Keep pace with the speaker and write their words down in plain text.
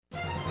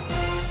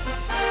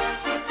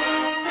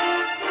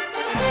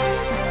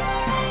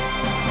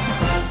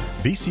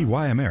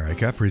VCY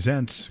America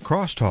presents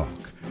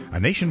Crosstalk, a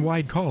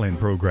nationwide call-in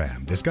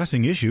program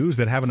discussing issues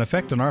that have an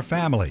effect on our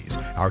families,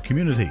 our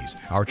communities,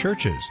 our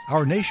churches,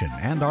 our nation,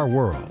 and our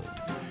world.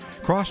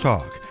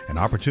 Crosstalk, an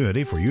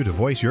opportunity for you to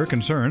voice your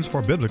concerns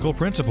for biblical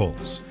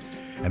principles.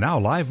 And now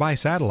live by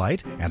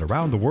satellite and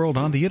around the world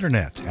on the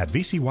internet at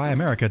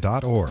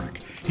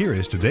vcyamerica.org. Here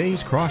is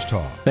today's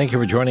Crosstalk. Thank you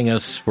for joining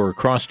us for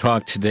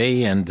Crosstalk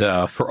today and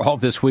for all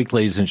this week,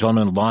 ladies and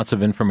gentlemen. Lots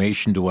of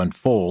information to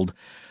unfold.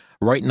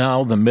 Right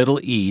now, the Middle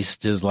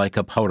East is like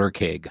a powder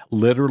keg,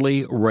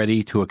 literally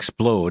ready to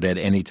explode at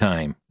any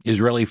time.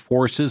 Israeli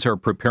forces are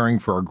preparing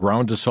for a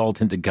ground assault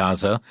into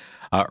Gaza.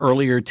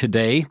 Earlier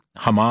today,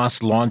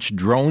 Hamas launched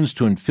drones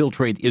to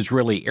infiltrate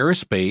Israeli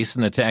airspace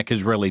and attack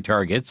Israeli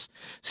targets.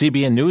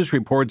 CBN News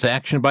reports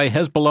action by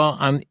Hezbollah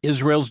on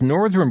Israel's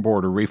northern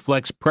border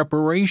reflects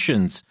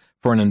preparations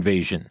for an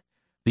invasion.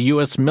 The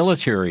U.S.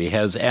 military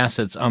has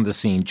assets on the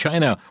scene.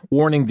 China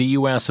warning the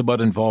U.S.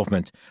 about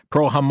involvement.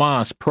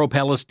 Pro-Hamas,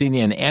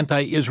 pro-Palestinian,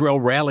 anti-Israel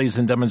rallies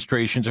and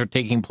demonstrations are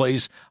taking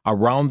place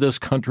around this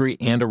country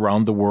and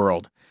around the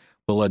world.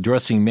 Well,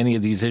 addressing many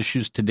of these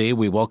issues today,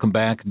 we welcome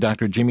back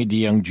Dr. Jimmy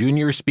DeYoung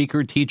Jr.,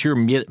 speaker, teacher,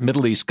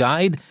 Middle East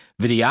guide,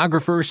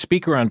 videographer,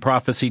 speaker on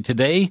Prophecy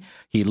Today.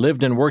 He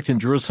lived and worked in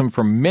Jerusalem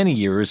for many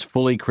years,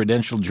 fully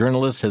credentialed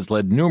journalist, has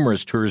led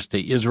numerous tours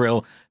to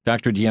Israel.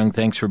 Dr. DeYoung,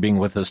 thanks for being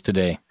with us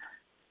today.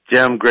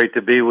 Jim, great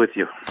to be with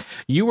you.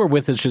 You were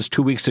with us just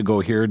 2 weeks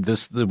ago here.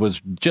 This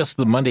was just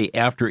the Monday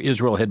after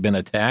Israel had been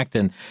attacked.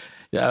 And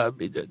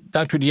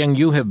Dr. DeYoung,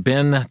 you have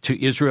been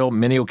to Israel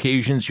many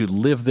occasions. You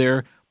live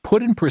there.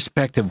 Put in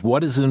perspective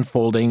what is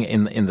unfolding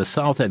in the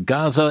south at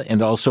Gaza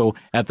and also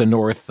at the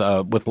north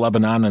with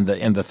Lebanon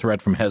and the threat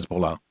from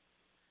Hezbollah.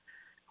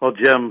 Well,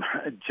 Jim,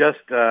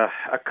 just a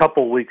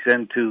couple weeks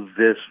into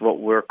this, what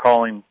we're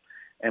calling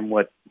and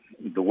what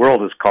the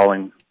world is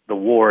calling the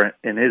war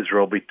in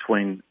Israel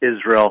between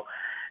Israel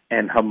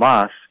and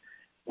Hamas,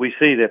 we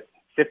see that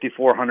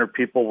 5,400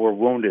 people were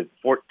wounded,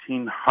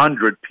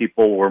 1,400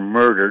 people were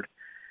murdered.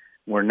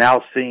 We're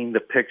now seeing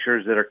the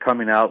pictures that are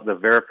coming out, the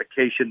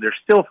verification. They're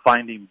still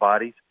finding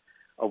bodies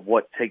of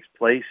what takes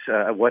place,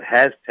 what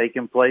has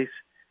taken place,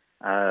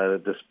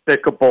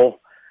 despicable,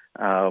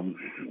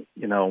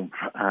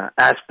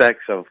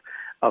 aspects of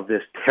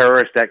this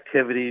terrorist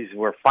activities.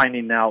 We're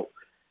finding out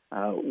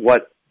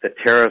what the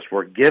terrorists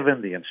were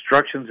given, the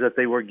instructions that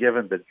they were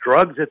given, the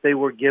drugs that they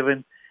were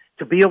given,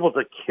 to be able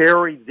to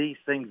carry these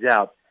things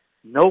out.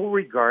 No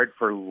regard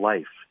for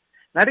life.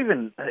 Not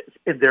even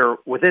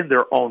within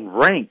their own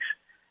ranks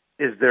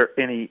is there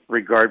any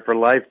regard for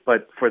life,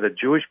 but for the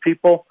Jewish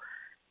people,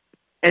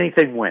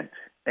 anything went.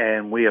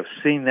 And we have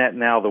seen that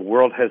now. The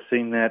world has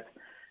seen that.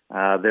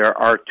 There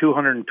are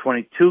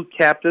 222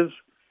 captives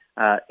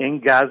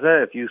in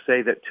Gaza. If you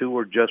say that 2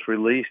 were just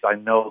released, I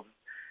know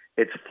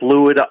it's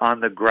fluid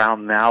on the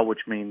ground now, which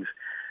means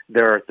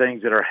there are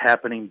things that are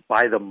happening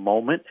by the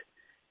moment.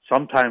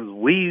 Sometimes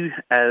we,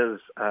 as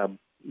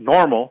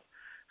normal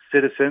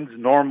citizens,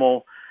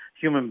 normal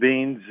human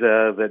beings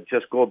that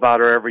just go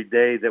about our every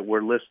day, that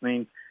we're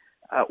listening,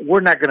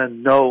 we're not going to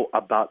know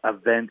about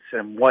events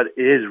and what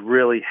is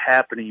really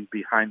happening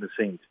behind the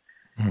scenes.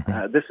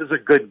 Mm-hmm. This is a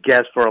good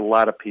guess for a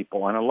lot of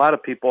people, and a lot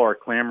of people are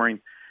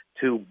clamoring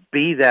to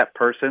be that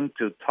person,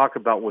 to talk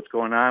about what's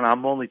going on.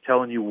 I'm only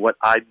telling you what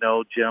I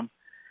know, Jim.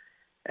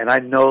 And I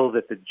know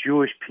that the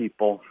Jewish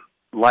people,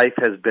 life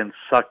has been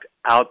sucked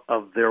out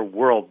of their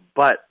world,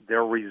 but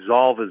their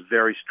resolve is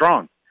very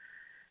strong.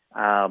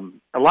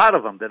 A lot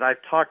of them that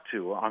I've talked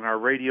to on our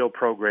radio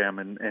program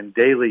and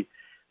daily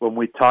when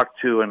we talk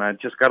to, and I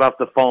just got off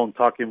the phone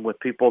talking with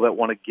people that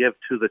want to give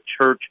to the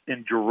church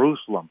in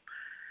Jerusalem,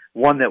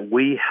 one that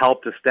we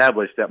helped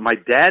establish, that my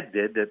dad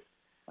did, that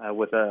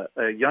with a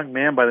young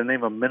man by the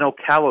name of Minnow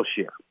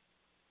Kaloshier,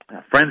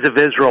 a Friends of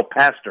Israel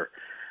pastor,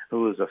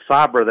 who was a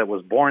Sabra that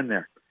was born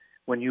there.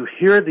 When you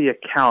hear the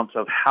accounts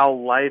of how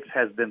life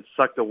has been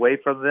sucked away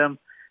from them,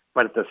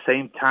 but at the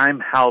same time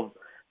how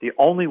the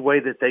only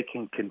way that they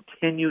can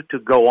continue to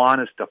go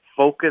on is to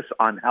focus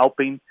on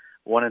helping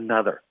one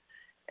another.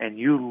 And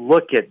you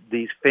look at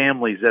these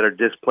families that are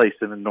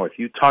displaced in the north.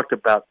 You talked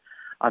about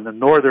on the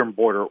northern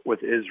border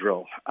with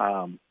Israel,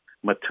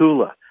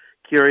 Metula,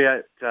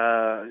 Kiryat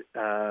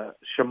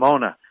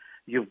Shimona.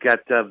 You've got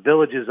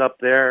villages up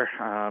there.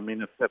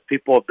 If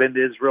people have been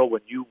to Israel,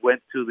 when you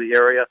went to the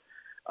area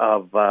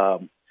of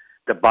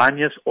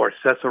Debanyas or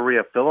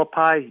Caesarea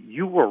Philippi,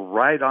 you were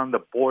right on the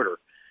border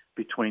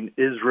between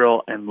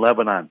Israel and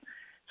Lebanon.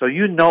 So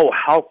you know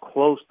how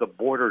close the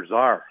borders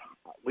are.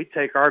 We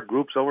take our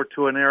groups over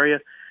to an area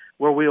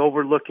where we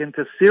overlook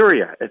into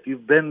Syria. If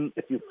you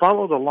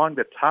followed along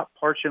the top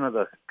portion of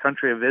the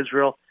country of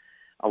Israel,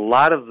 a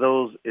lot of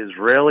those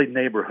Israeli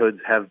neighborhoods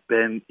have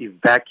been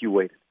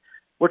evacuated.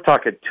 We're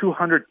talking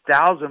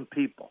 200,000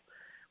 people.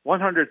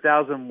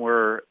 100,000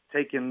 were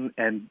taken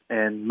and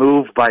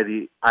moved by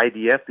the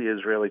IDF, the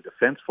Israeli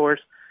Defense Force.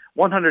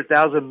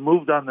 100,000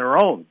 moved on their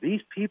own. These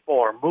people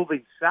are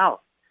moving south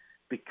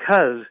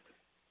because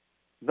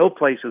no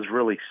place is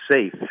really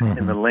safe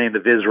in the land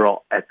of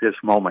Israel at this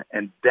moment.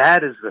 And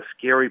that is the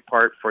scary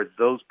part for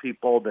those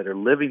people that are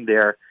living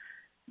there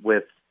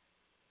with,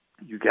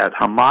 you got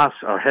Hamas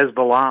or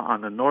Hezbollah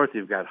on the north,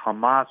 you've got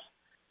Hamas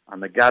on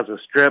the Gaza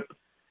Strip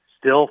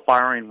still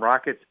firing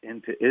rockets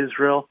into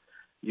Israel.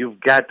 You've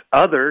got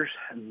others,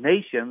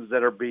 nations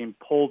that are being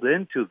pulled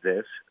into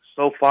this.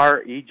 So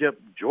far,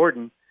 Egypt,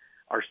 Jordan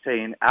are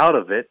staying out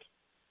of it.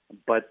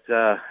 But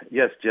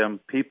yes, Jim,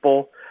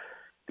 people,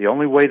 the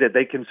only way that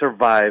they can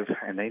survive,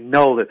 and they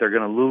know that they're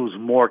going to lose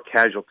more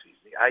casualties.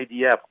 The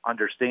IDF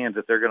understands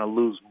that they're going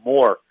to lose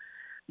more.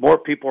 More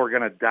people are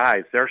going to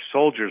die. Their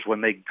soldiers,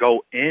 when they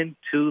go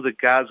into the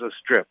Gaza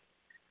Strip,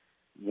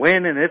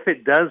 when and if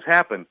it does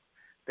happen,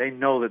 they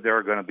know that there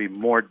are going to be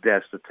more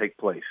deaths that take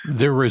place.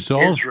 The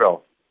resolve...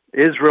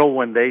 Israel,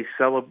 when they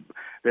celebrate,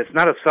 it's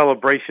not a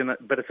celebration,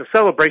 but it's a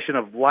celebration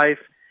of life,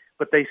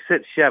 but they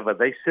sit Sheva.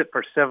 They sit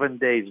for 7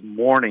 days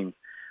mourning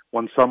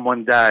when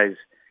someone dies.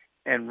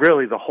 And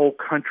really, the whole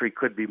country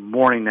could be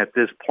mourning at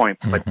this point,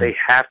 but they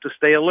have to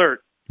stay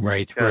alert.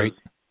 Right.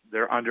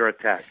 They're under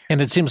attack.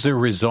 And it seems their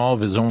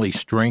resolve is only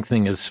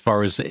strengthening as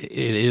far as it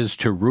is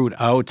to root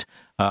out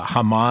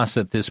Hamas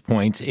at this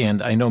point.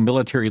 And I know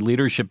military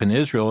leadership in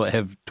Israel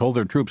have told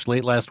their troops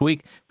late last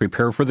week,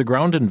 prepare for the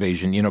ground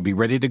invasion, be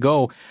ready to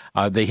go.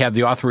 They have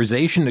the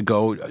authorization to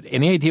go.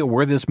 Any idea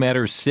where this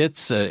matter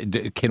sits?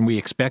 Can we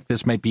expect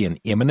this might be an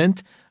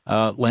imminent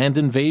land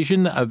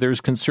invasion? There's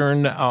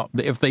concern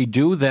if they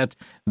do that's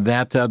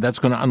going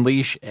to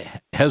unleash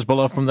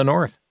Hezbollah from the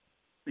north.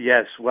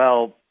 Yes,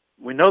 well,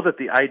 we know that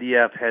the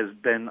IDF has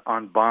been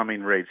on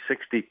bombing raids.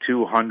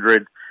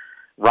 6,200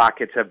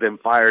 rockets have been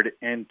fired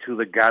into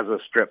the Gaza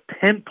Strip,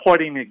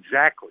 pinpointing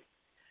exactly.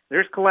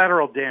 There's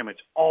collateral damage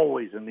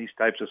always in these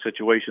types of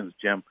situations,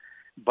 Jim.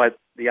 But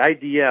the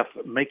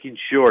IDF making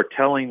sure,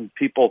 telling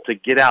people to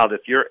get out.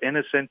 If you're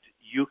innocent,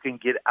 you can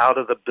get out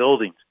of the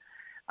buildings.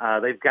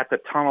 They've got the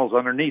tunnels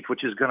underneath,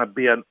 which is going to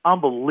be an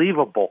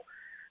unbelievable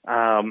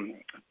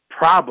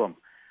problem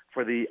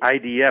for the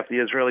IDF, the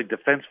Israeli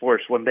Defense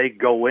Force, when they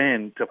go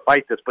in to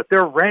fight this. But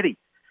they're ready.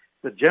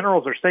 The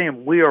generals are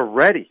saying, we are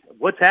ready.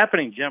 What's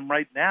happening, Jim,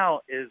 right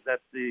now is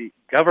that the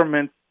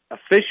government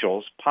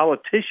officials,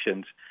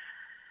 politicians,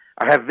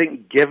 have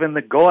been given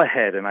the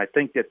go-ahead, and I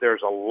think that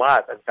there's a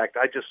lot. In fact,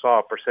 I just saw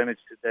a percentage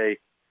today.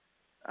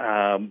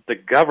 The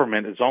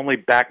government is only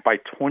backed by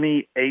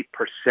 28%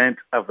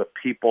 of the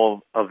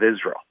people of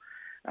Israel.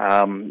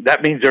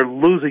 That means they're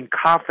losing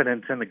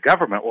confidence in the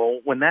government. Well,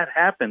 when that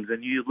happens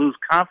and you lose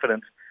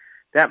confidence,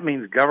 that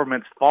means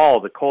governments fall,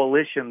 the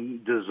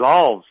coalition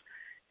dissolves,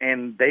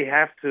 and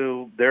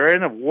they're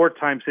in a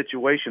wartime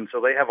situation,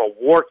 so they have a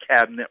war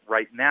cabinet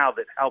right now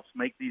that helps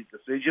make these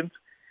decisions.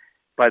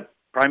 But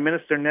Prime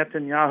Minister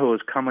Netanyahu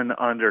is coming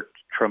under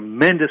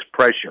tremendous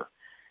pressure,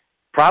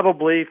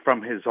 probably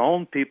from his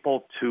own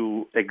people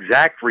to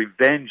exact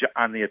revenge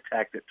on the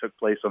attack that took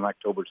place on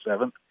October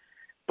 7th,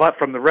 but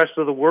from the rest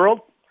of the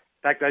world.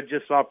 In fact, I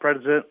just saw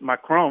President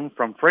Macron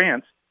from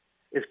France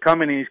is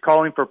coming and he's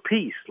calling for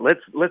peace.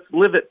 Let's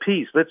live at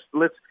peace.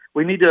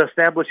 We need to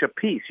establish a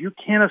peace. You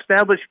can't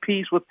establish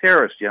peace with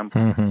terrorists, Jim.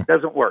 It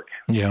doesn't work.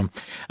 Yeah.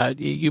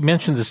 You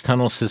mentioned this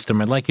tunnel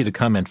system. I'd like you to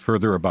comment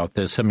further about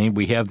this. I mean,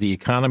 we have the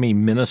economy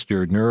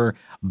minister, Nur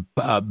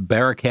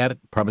Barakat,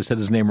 probably said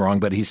his name wrong,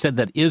 but he said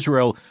that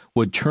Israel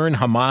would turn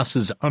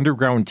Hamas's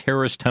underground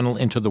terrorist tunnel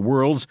into the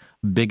world's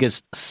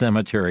biggest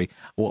cemetery.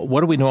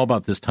 What do we know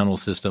about this tunnel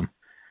system?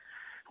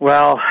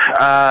 Well,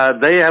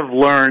 they have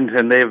learned,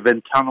 and they have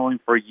been tunneling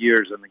for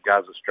years in the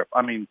Gaza Strip.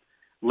 I mean,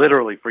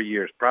 literally for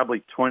years,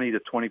 probably 20 to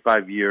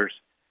 25 years.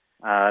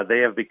 They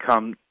have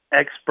become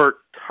expert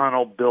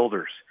tunnel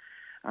builders,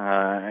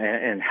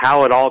 and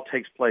how it all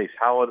takes place,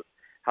 how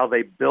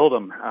they build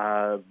them,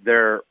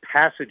 their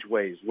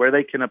passageways, where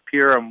they can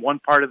appear in one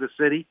part of the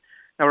city.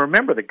 Now,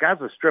 remember, the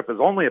Gaza Strip is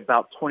only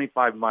about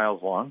 25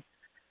 miles long,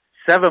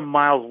 7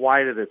 miles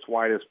wide at its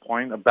widest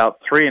point, about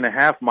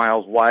 3.5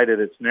 miles wide at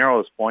its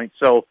narrowest point.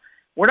 So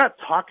we're not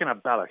talking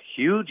about a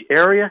huge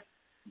area,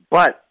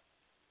 but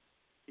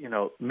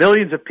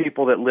millions of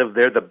people that live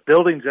there, the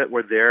buildings that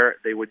were there,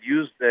 they would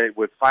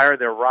fire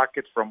their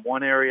rockets from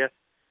one area.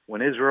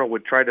 When Israel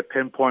would try to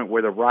pinpoint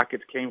where the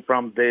rockets came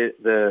from,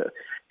 the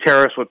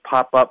terrorists would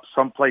pop up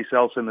someplace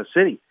else in the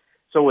city.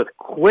 So with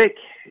quick,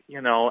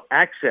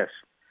 access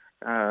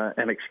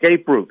and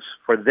escape routes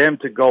for them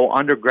to go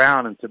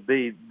underground and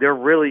there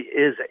really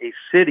is a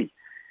city.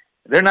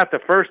 They're not the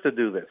first to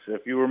do this.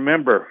 If you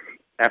remember,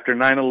 after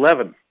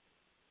 9/11,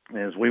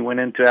 as we went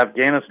into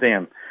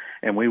Afghanistan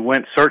and we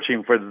went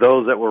searching for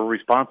those that were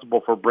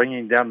responsible for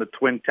bringing down the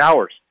Twin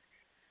Towers,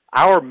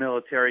 our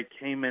military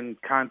came in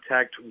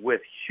contact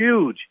with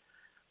huge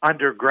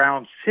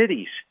underground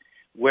cities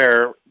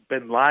where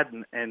bin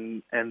Laden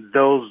and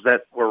those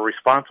that were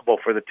responsible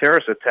for the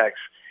terrorist attacks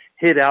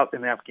hid out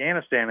in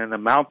Afghanistan in the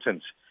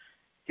mountains.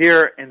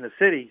 Here in the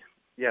city,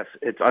 yes,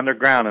 it's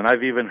underground, and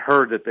I've even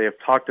heard that they have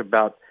talked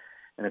about,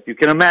 and if you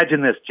can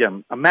imagine this,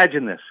 Jim,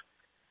 imagine this.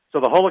 So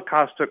the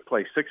Holocaust took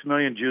place. 6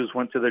 million Jews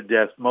went to their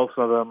death, most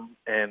of them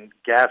in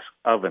gas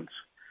ovens.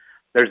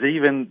 There's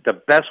even the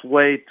best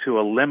way to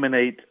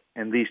eliminate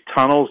in these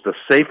tunnels, the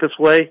safest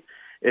way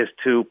is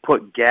to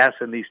put gas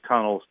in these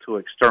tunnels to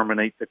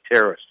exterminate the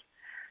terrorists.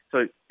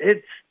 So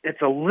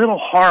it's a little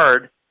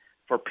hard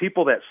for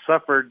people that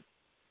suffered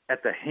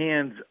at the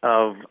hands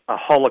of a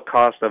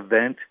Holocaust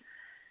event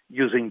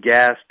using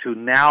gas to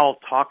now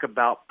talk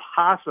about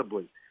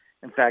possibly,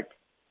 in fact,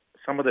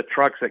 some of the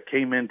trucks that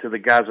came into the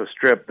Gaza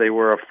Strip, they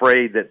were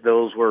afraid that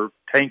those were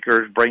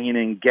tankers bringing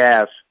in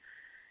gas,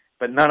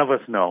 but none of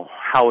us know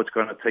how it's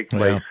going to take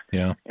place.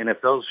 Yeah. And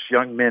if those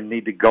young men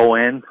need to go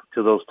in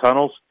to those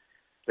tunnels,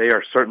 they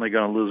are certainly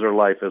going to lose their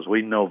life, as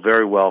we know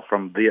very well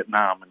from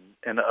Vietnam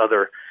and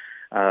other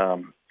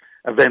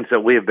events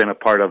that we have been a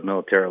part of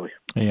militarily.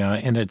 Yeah,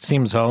 and it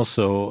seems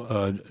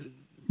also,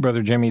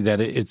 Brother Jimmy,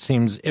 that it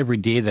seems every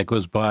day that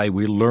goes by,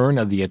 we learn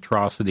of the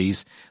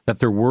atrocities, that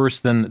they're worse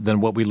than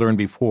what we learned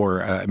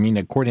before.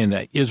 According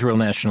to Israel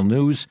National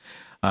News,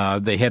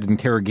 they had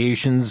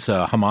interrogations.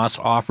 Hamas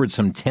offered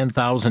some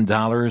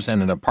 $10,000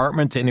 and an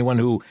apartment to anyone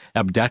who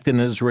abducted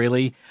an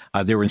Israeli.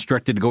 They were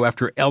instructed to go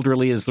after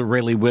elderly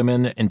Israeli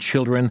women and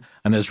children.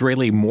 An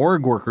Israeli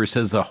morgue worker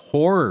says the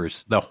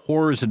horrors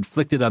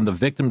inflicted on the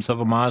victims of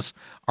Hamas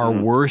are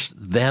worse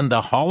than the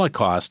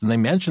Holocaust. And they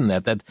mentioned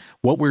that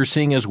what we're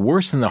seeing is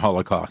worse than the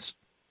Holocaust.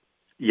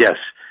 Yes.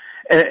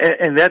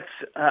 And that's,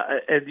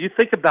 and you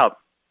think about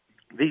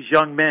these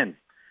young men.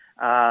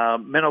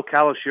 Menno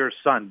Kalashir's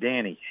son,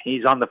 Danny,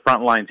 he's on the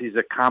front lines. He's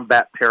a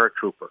combat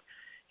paratrooper.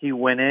 He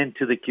went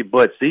into the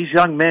kibbutz. These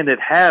young men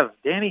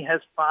Danny has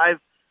 5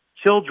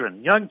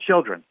 children, young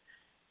children.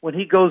 When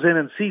he goes in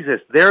and sees this,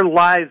 their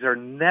lives are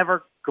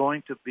never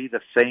going to be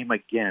the same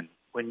again.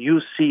 When you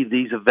see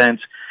these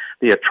events,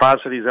 the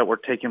atrocities that were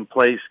taking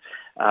place,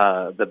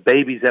 the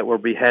babies that were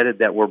beheaded,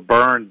 that were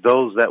burned,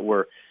 those that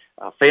were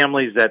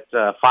families that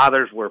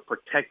fathers were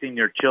protecting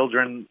their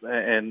children,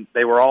 and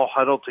they were all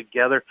huddled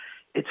together.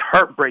 It's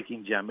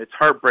heartbreaking, Jim. It's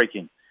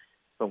heartbreaking.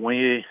 But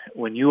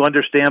when you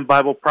understand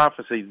Bible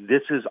prophecy,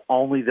 this is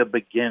only the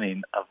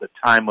beginning of the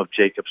time of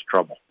Jacob's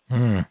trouble.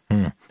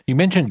 Mm-hmm. You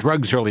mentioned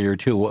drugs earlier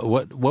too.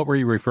 What were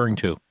you referring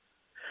to?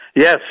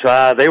 Yes,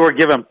 they were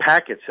given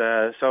packets.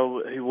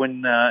 So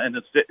when and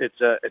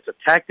it's a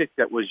tactic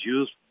that was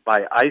used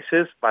by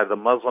ISIS, by the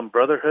Muslim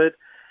Brotherhood.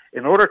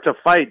 In order to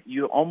fight,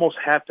 you almost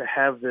have to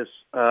have this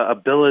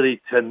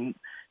ability to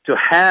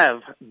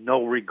have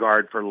no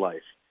regard for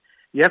life.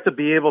 You have to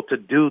be able to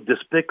do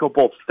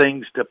despicable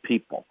things to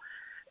people.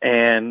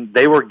 And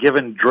they were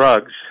given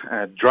drugs,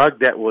 a drug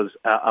that was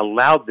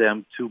allowed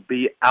them to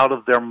be out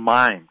of their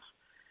minds.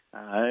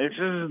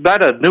 It's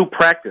not a new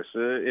practice.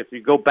 If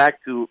you go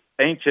back to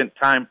ancient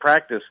time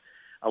practice,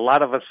 a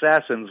lot of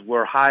assassins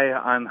were high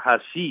on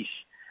hashish.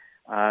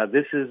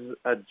 This is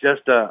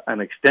just an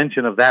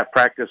extension of that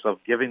practice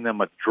of giving them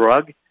a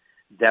drug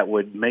that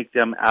would make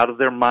them out of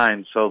their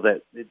minds so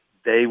that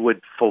they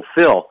would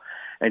fulfill.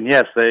 And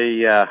yes,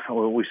 we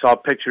saw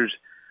pictures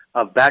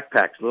of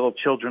backpacks, little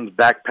children's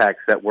backpacks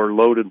that were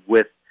loaded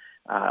with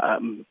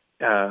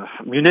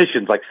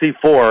munitions like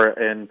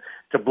C4 and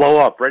to blow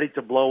up, ready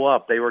to blow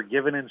up. They were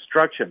given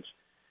instructions.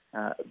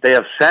 They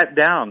have sat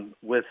down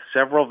with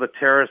several of the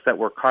terrorists that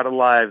were caught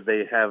alive.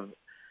 They have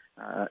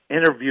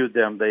interviewed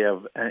them. They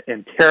have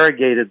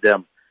interrogated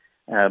them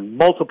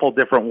multiple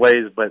different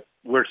ways, but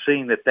we're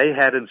seeing that they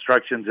had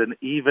instructions, and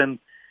even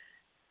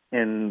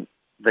in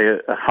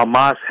the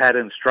Hamas had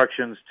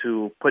instructions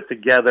to put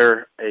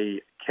together a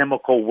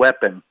chemical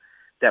weapon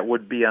that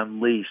would be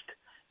unleashed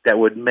that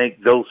would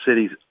make those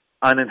cities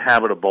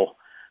uninhabitable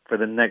for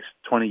the next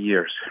 20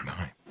 years.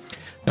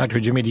 Dr.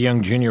 Jimmy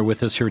DeYoung Jr.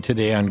 with us here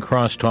today on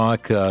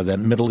Crosstalk, that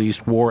Middle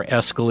East war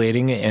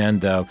escalating.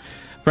 And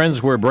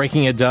friends, we're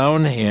breaking it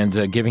down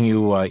and giving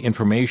you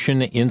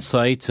information,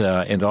 insight,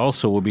 and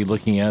also we'll be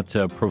looking at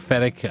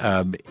prophetic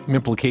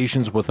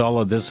implications with all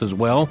of this as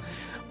well.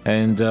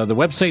 And the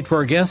website for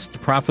our guest,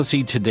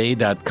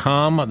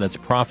 prophecytoday.com. That's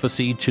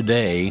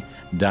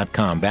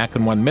prophecytoday.com. Back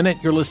in 1 minute,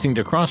 you're listening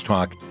to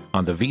Crosstalk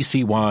on the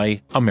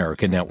VCY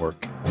America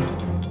Network.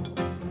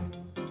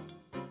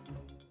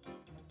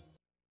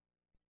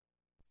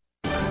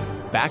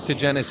 Back to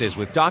Genesis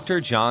with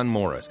Dr. John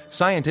Morris,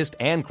 scientist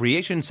and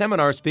creation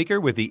seminar speaker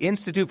with the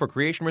Institute for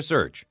Creation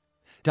Research.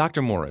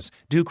 Dr. Morris,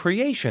 do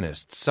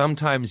creationists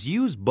sometimes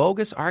use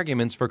bogus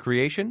arguments for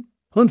creation?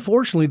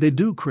 Unfortunately, they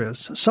do,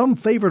 Chris. Some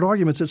favorite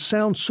arguments that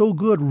sound so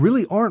good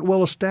really aren't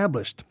well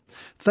established.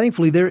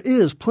 Thankfully, there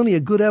is plenty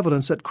of good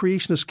evidence that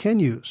creationists can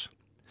use.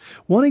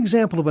 One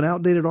example of an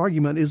outdated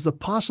argument is the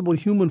possible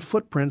human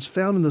footprints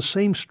found in the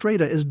same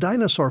strata as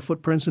dinosaur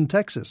footprints in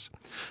Texas.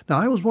 Now,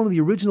 I was one of the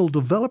original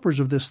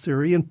developers of this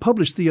theory and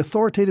published the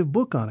authoritative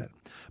book on it.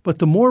 But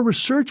the more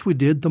research we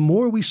did, the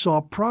more we saw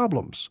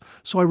problems.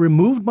 So I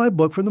removed my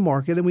book from the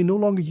market and we no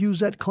longer use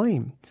that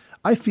claim.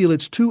 I feel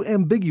it's too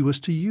ambiguous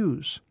to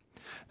use.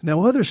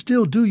 Now, others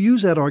still do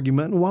use that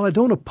argument, and while I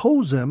don't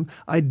oppose them,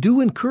 I do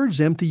encourage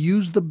them to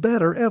use the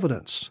better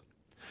evidence.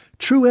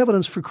 True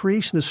evidence for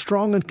creation is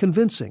strong and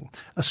convincing,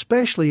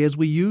 especially as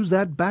we use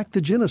that back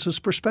to Genesis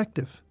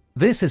perspective.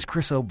 This is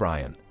Chris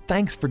O'Brien.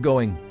 Thanks for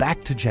going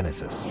back to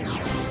Genesis.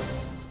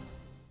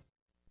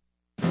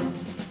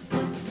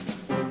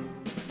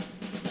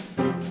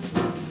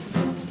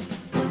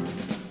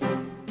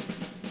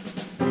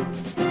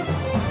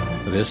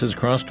 This is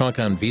Crosstalk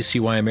on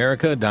VCY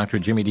America. Dr.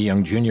 Jimmy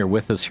DeYoung Jr.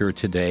 with us here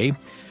today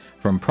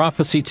from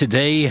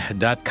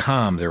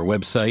prophecytoday.com, their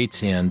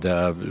website,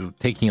 and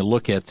taking a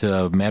look at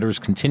matters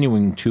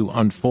continuing to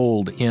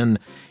unfold in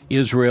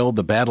Israel,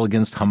 the battle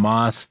against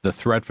Hamas, the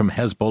threat from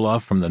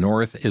Hezbollah from the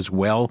north as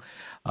well.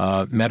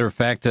 Matter of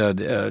fact,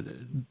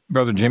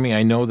 Brother Jimmy,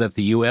 I know that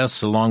the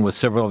U.S., along with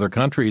several other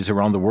countries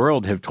around the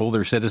world, have told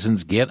their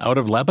citizens, get out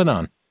of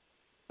Lebanon.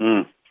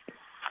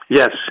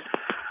 Yes.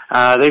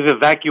 They've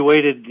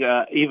evacuated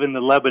even the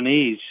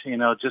Lebanese,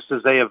 just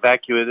as they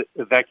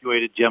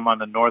evacuated Jim on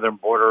the northern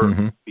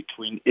border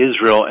between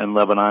Israel and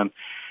Lebanon.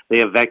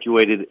 They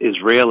evacuated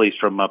Israelis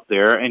from up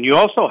there. And you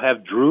also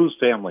have Druze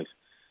families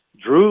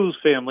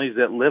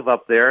that live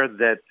up there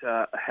that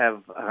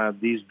have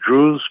these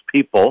Druze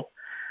people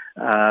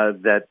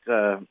that,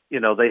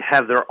 they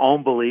have their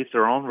own beliefs,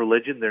 their own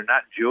religion. They're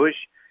not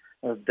Jewish.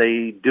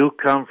 They do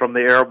come from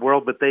the Arab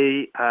world, but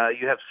you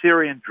have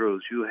Syrian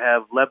Druze, you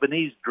have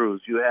Lebanese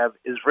Druze, you have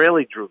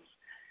Israeli Druze.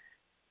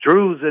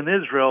 Druze in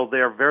Israel, they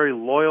are very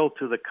loyal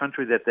to the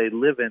country that they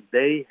live in.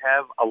 They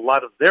have a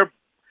lot of their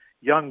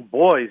young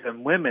boys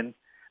and women,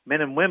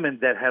 men and women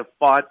that have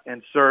fought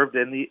and served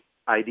in the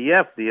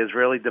IDF, the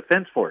Israeli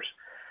Defense Force.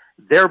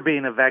 They're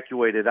being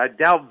evacuated. I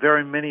doubt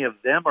very many of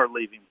them are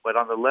leaving, but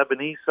on the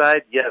Lebanese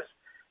side, yes,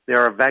 they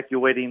are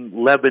evacuating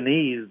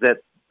Lebanese that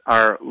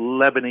are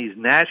Lebanese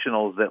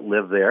nationals that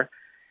live there.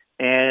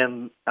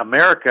 And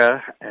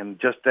America, and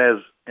just as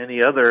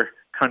any other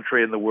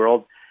country in the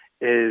world,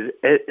 is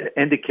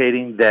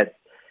indicating that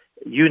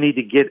you need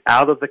to get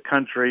out of the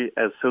country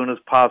as soon as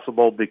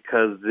possible,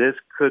 because this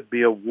could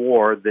be a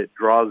war that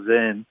draws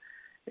in,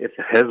 if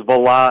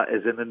Hezbollah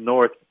is in the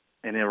north,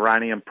 an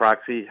Iranian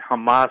proxy,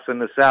 Hamas in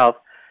the south.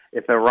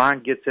 If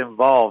Iran gets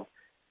involved,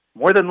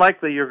 more than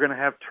likely you're going to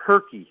have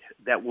Turkey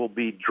that will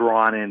be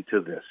drawn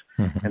into this.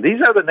 And these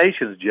are the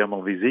nations, Jim,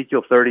 of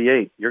Ezekiel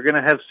 38. You're going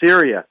to have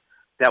Syria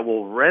that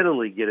will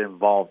readily get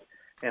involved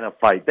in a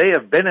fight. They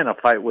have been in a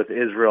fight with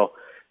Israel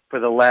for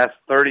the last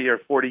 30 or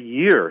 40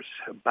 years.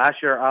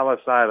 Bashar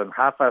al-Assad and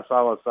Hafez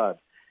al-Assad.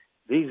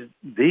 These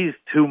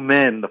two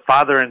men, the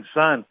father and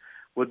son,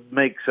 would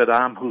make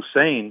Saddam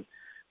Hussein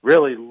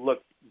really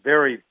look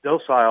very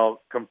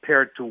docile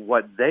compared to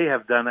what they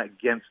have done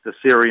against the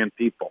Syrian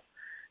people.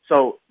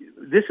 So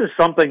this is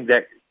something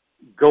that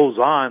goes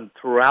on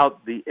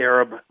throughout the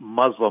Arab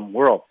Muslim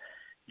world.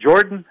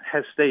 Jordan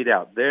has stayed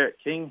out. There,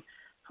 King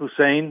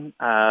Hussein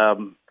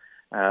has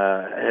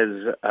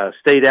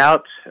stayed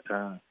out.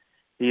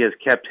 He has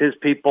kept his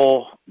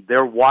people.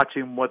 They're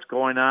watching what's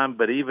going on,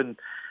 but even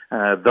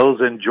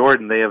those in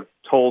Jordan, they have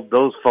told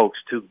those folks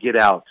to get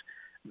out.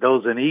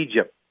 Those in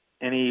Egypt,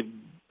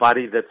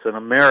 anybody that's an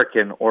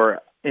American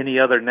or any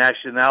other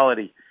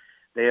nationality,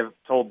 they have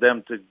told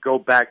them to go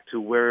back to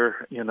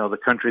where, the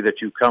country that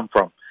you come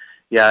from.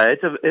 Yeah,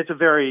 it's a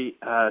very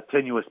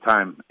tenuous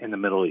time in the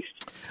Middle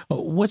East.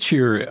 What's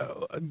your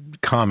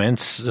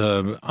comments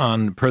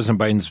on President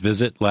Biden's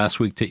visit last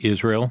week to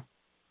Israel?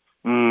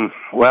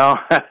 Well,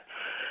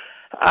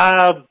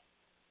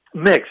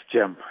 mixed,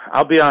 Jim.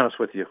 I'll be honest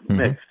with you,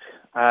 mixed.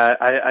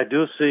 I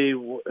do see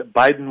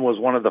Biden was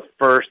one of the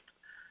first,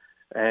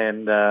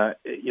 and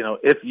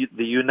if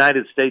the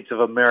United States of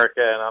America,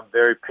 and I'm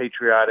very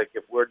patriotic,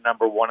 if we're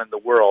number one in the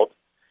world,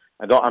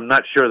 I'm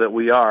not sure that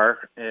we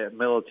are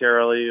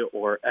militarily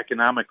or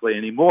economically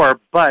anymore,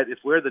 but if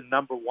we're the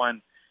number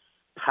one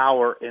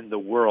power in the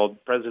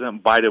world,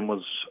 President Biden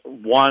was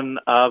one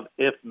of,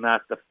 if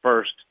not the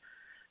first,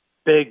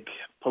 big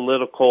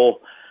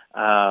political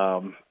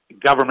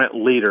government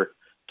leader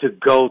to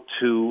go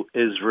to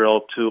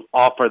Israel to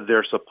offer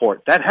their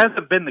support. That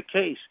hasn't been the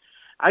case.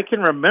 I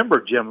can remember,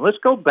 Jim, let's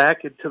go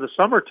back into the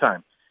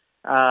summertime.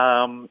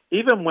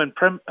 Even when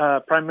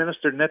Prime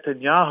Minister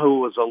Netanyahu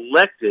was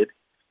elected,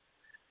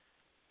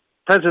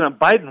 President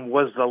Biden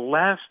was the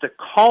last to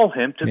call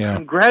him to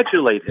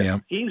congratulate him. Yeah.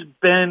 He's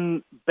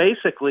been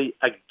basically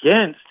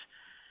against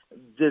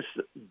this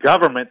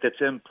government that's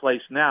in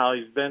place now.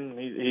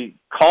 He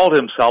called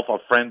himself a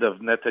friend of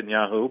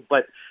Netanyahu,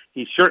 but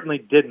he certainly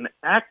didn't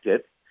act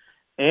it.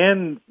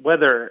 And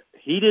whether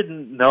he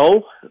didn't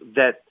know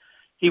that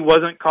he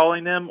wasn't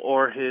calling them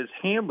or his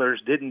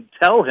handlers didn't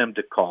tell him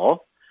to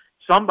call,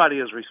 somebody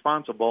is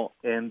responsible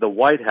in the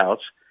White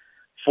House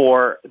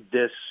for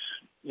this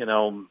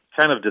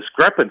kind of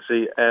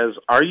discrepancy as,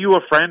 are you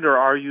a friend or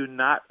are you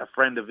not a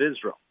friend of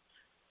Israel?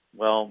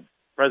 Well,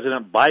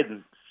 President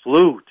Biden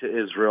flew to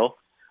Israel,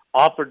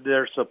 offered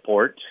their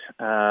support,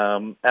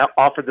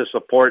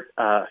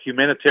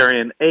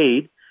 humanitarian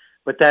aid,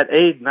 but that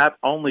aid not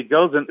only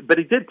goes in, but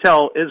he did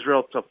tell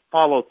Israel to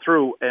follow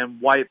through and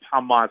wipe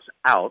Hamas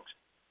out.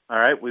 All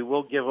right, we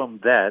will give them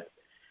that.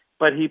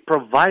 But he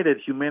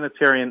provided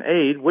humanitarian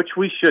aid, which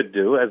we should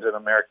do as an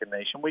American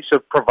nation. We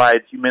should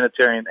provide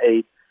humanitarian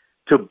aid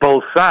to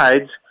both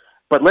sides,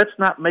 but let's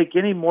not make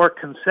any more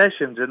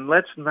concessions, and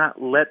let's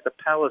not let the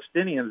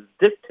Palestinians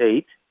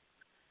dictate,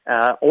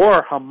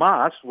 or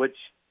Hamas, which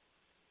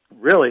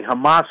really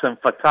Hamas and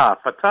Fatah.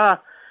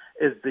 Fatah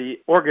is the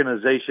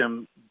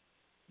organization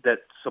that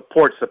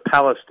supports the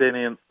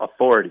Palestinian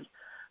Authority.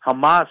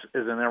 Hamas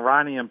is an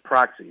Iranian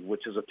proxy,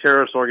 which is a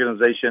terrorist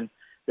organization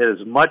that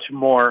is much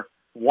more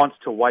wants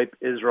to wipe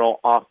Israel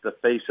off the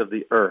face of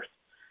the earth.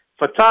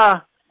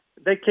 Fatah,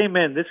 they came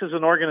in. This is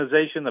an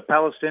organization the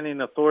Palestinian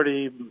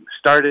Authority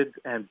started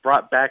and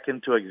brought back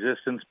into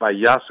existence by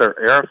Yasser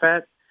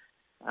Arafat.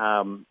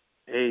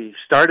 He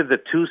started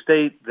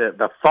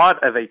the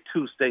thought of a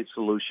two-state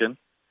solution,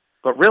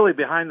 but really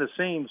behind the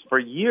scenes for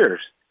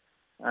years,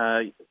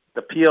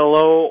 the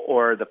PLO,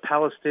 or the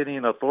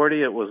Palestinian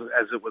Authority, it was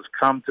as it was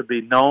come to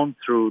be known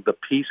through the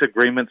peace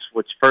agreements,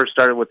 which first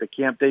started with the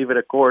Camp David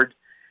Accords,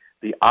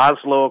 the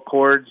Oslo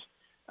Accords,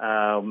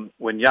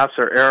 when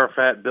Yasser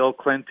Arafat, Bill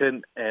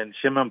Clinton, and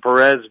Shimon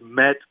Peres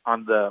met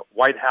on the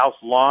White House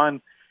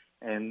lawn.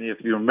 And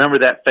if you remember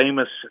that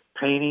famous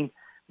painting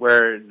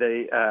where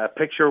a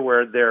picture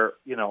where they're,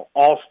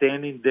 all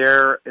standing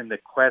there in the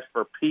quest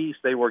for peace,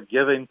 they were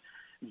giving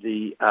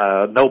the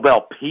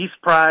Nobel Peace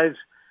Prize.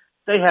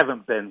 They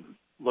haven't been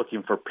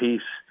looking for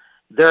peace.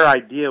 Their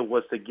idea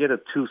was to get a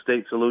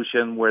two-state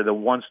solution where the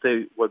one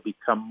state would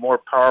become more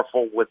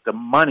powerful with the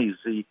money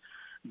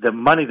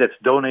that's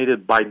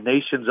donated by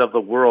nations of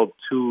the world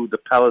to the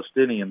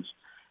Palestinians,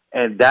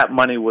 and that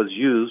money would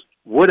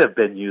have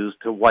been used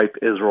to wipe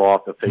Israel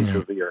off the face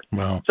of the earth.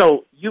 Wow.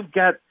 So you've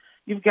got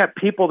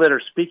people that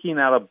are speaking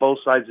out of both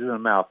sides of their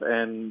mouth,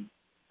 and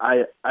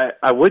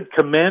I would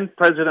commend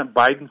President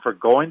Biden for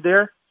going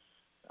there.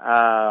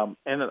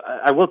 And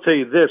I will tell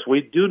you this,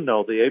 we do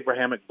know the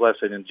Abrahamic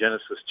blessing in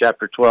Genesis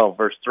chapter 12,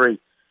 verse 3.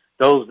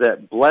 Those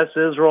that bless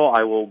Israel,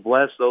 I will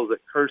bless. Those that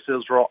curse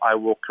Israel, I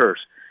will curse.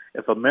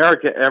 If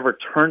America ever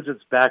turns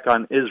its back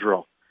on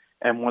Israel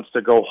and wants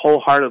to go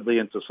wholeheartedly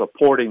into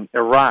supporting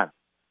Iran,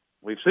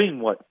 we've seen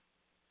what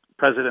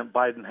President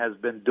Biden has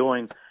been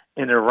doing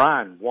in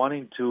Iran,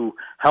 wanting to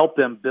help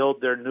them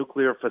build their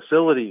nuclear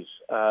facilities,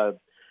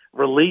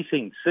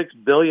 releasing $6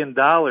 billion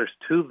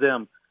to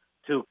them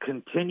to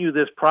continue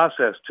this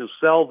process, to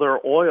sell their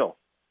oil.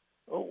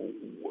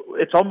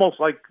 It's almost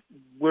like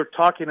we're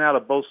talking out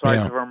of both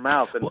sides of our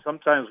mouth. And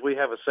sometimes we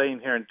have a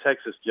saying here in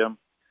Texas, Jim,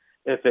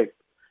 if it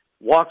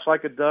walks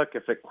like a duck,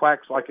 if it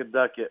quacks like a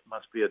duck, it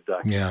must be a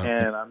duck. Yeah.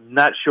 And I'm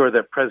not sure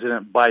that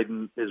President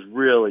Biden is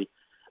really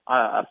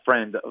a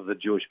friend of the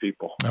Jewish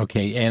people.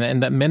 Okay,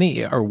 and that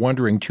many are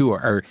wondering too,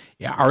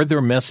 are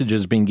there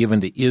messages being given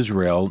to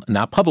Israel,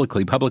 not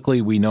publicly?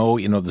 Publicly, we know,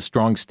 the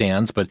strong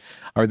stance, but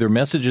are there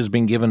messages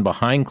being given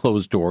behind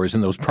closed doors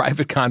in those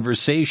private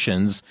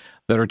conversations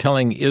that are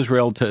telling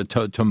Israel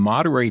to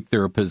moderate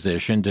their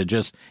position, to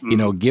just,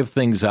 give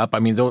things up? I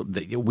mean,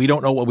 we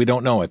don't know what we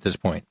don't know at this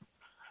point.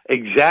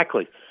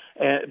 Exactly.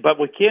 But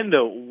we can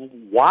know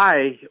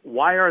why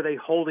are they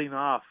holding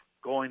off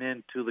going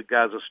into the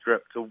Gaza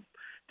Strip to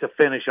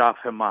finish off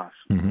Hamas?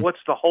 Mm-hmm. What's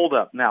the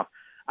holdup? Now,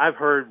 I've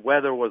heard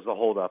weather was the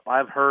holdup.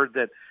 I've heard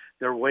that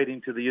they're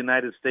waiting till the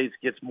United States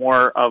gets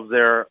more of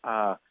their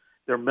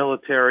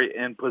military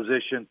in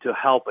position to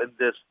help in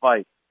this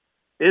fight.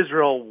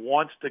 Israel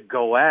wants to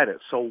go at it.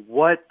 So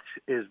what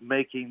is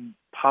making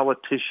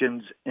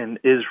politicians in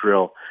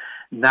Israel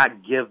not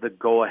give the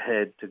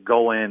go-ahead to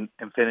go in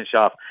and finish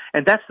off?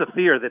 And that's the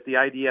fear that the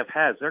IDF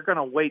has. They're going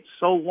to wait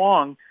so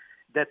long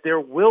that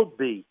there will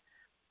be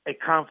a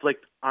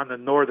conflict on the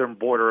northern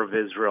border of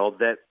Israel,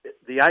 that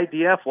the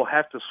IDF will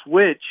have to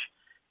switch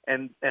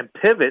and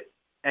pivot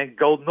and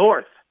go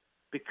north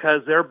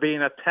because they're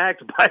being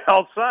attacked by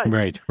all sides.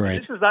 Right.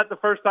 This is not the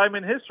first time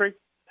in history. It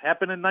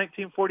happened in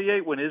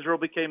 1948 when Israel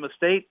became a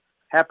state.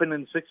 Happened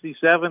in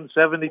 67,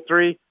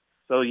 73.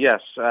 So,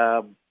 yes,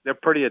 they're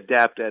pretty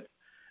adept at,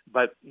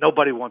 but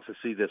nobody wants to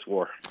see this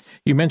war.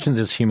 You mentioned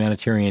this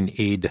humanitarian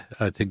aid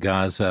to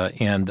Gaza,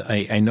 and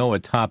I know a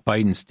top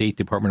Biden State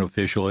Department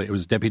official, it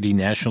was Deputy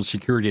National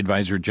Security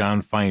Advisor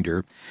John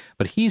Finder,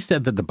 but he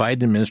said that the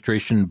Biden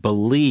administration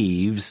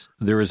believes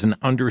there is an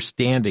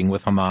understanding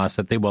with Hamas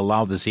that they will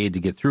allow this aid to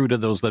get through to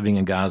those living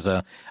in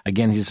Gaza.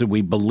 Again, he said,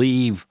 we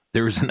believe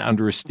there's an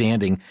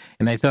understanding.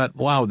 And I thought,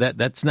 wow,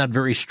 that's not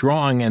very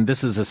strong. And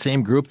this is the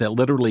same group that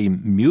literally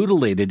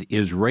mutilated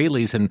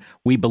Israelis. And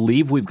we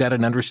believe we've got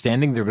an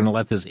understanding they're going to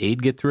let this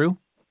aid get through?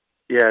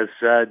 Yes,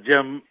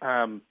 Jim,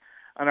 on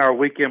our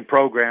weekend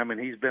program, and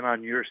he's been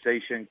on your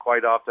station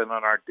quite often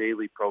on our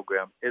daily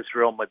program,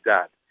 Israel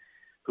Madad,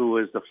 who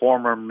is the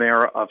former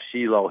mayor of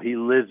Shiloh. He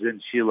lives in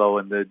Shiloh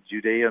in the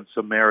Judea and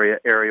Samaria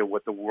area,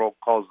 what the world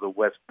calls the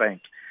West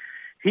Bank.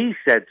 He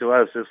said to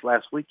us this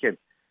last weekend,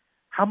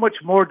 how much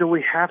more do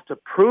we have to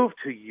prove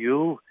to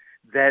you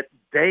that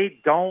they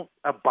don't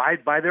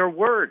abide by their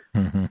word?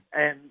 Mm-hmm.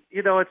 And,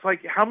 it's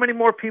like, how many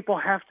more people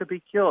have to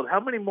be killed? How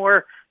many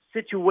more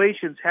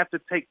situations have to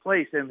take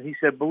place? And he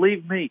said,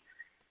 believe me,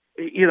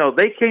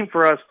 they came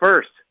for us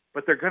first,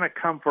 but they're going to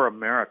come for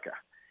America.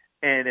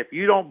 And if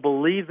you don't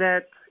believe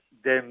that,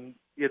 then,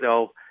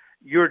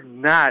 you're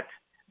not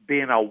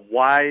being a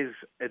wise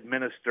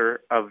administrator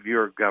of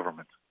your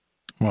government.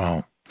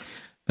 Wow.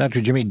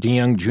 Dr. Jimmy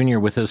DeYoung Jr.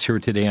 with us here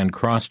today on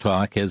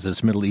Crosstalk as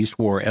this Middle East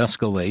war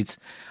escalates.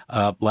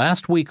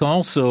 Last week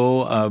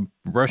also,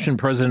 Russian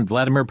President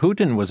Vladimir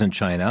Putin was in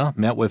China,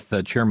 met with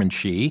Chairman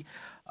Xi.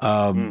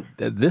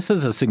 This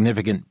is a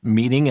significant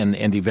meeting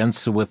and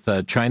events with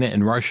China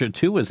and Russia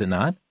too, is it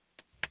not?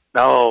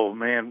 Oh,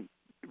 man.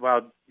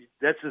 Well,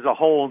 this is a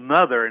whole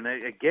nother, and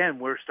again,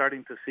 we're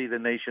starting to see the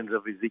nations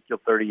of Ezekiel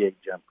 38,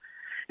 Jim.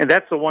 And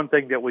that's the one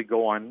thing that we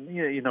go on.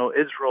 You know,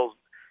 Israel's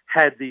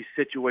had these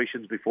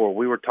situations before.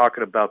 We were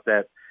talking about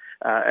that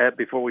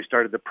before we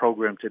started the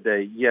program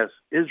today. Yes,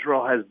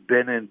 Israel has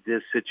been in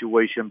this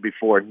situation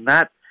before.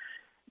 Not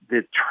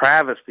the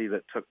travesty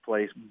that took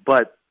place,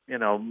 but, you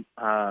know,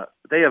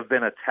 they have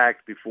been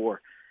attacked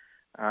before.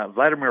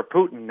 Vladimir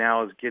Putin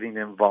now is getting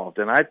involved,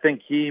 and I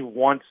think he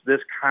wants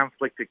this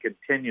conflict to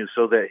continue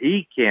so that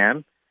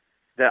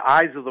the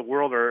eyes of the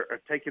world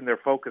are taking their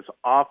focus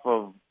off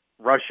of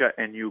Russia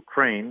and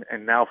Ukraine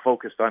and now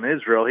focused on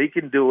Israel. He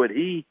can do what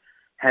he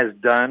has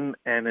done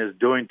and is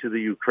doing to the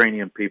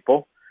Ukrainian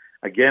people.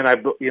 Again,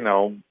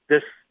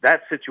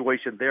 that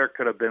situation there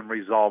could have been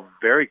resolved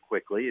very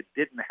quickly. It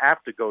didn't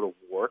have to go to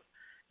war,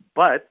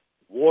 but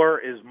war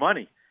is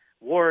money.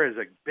 War is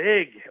a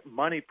big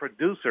money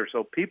producer,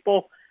 so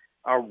people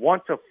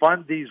want to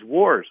fund these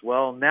wars.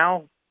 Well,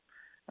 now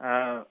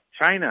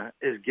China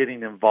is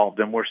getting involved,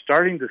 and we're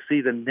starting to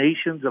see the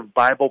nations of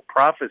Bible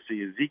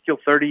prophecy, Ezekiel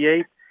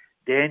 38,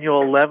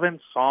 Daniel 11,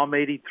 Psalm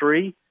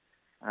 83,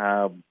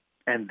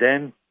 and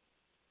then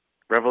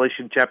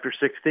Revelation chapter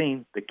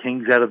 16, the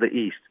kings out of the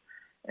east.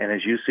 And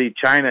as you see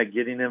China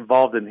getting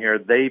involved in here,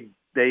 they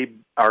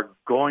are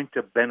going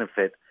to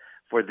benefit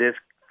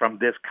from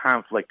this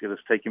conflict that is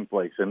taking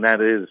place, and that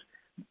is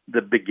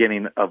the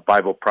beginning of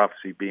Bible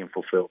prophecy being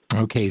fulfilled.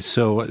 Okay,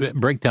 so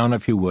break down,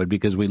 if you would,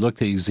 because we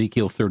looked at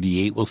Ezekiel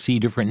 38. We'll see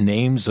different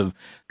names of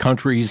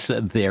countries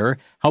there.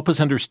 Help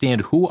us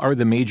understand who are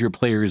the major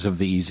players of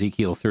the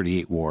Ezekiel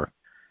 38 war.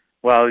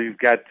 Well, you've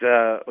got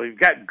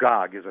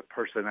Gog as a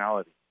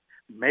personality.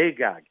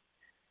 Magog.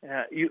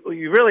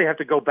 You really have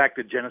to go back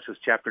to Genesis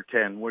chapter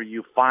 10, where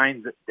you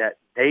find that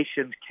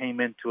nations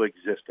came into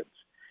existence.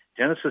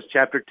 Genesis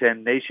chapter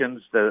 10,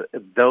 nations,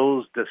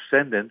 those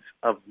descendants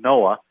of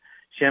Noah,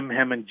 Shem,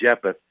 Ham, and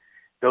Japheth,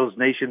 those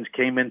nations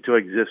came into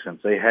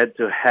existence. They had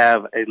to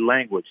have a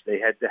language, they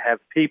had to have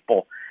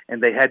people,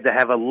 and they had to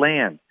have a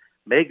land.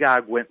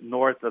 Magog went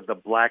north of the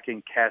Black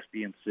and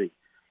Caspian Sea.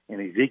 In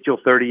Ezekiel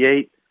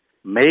 38,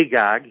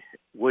 Magog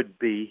would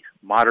be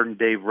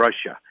modern-day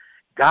Russia.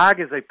 Gog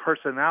is a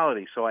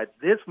personality, so at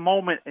this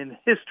moment in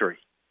history,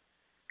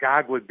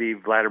 Gog would be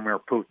Vladimir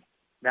Putin.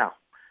 Now,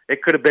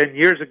 it could have been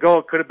years ago,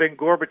 it could have been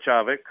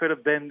Gorbachev, it could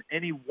have been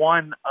any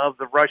one of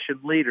the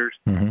Russian leaders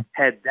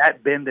had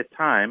that been the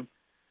time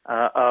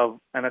of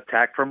an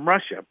attack from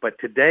Russia. But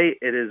today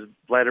it is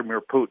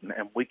Vladimir Putin,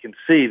 and we can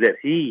see that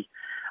he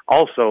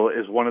also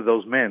is one of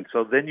those men.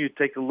 So then you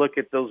take a look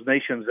at those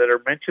nations that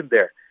are mentioned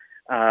there.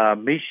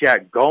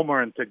 Meshach,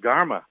 Gomer, and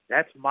Togarmah.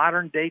 That's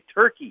modern-day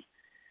Turkey.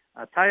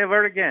 Tayyip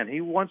Erdogan,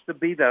 he wants to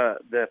be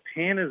the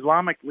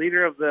pan-Islamic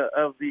leader of the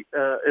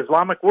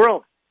Islamic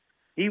world.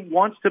 He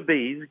wants to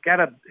be. He's got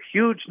a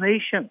huge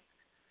nation.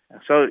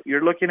 So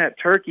you're looking at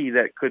Turkey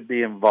that could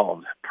be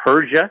involved.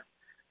 Persia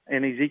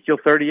in Ezekiel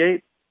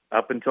 38,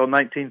 up until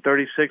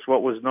 1936,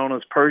 what was known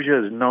as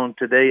Persia is known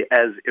today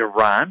as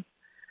Iran,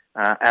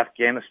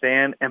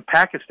 Afghanistan, and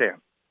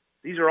Pakistan.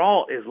 These are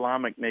all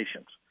Islamic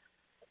nations.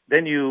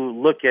 Then you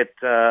look at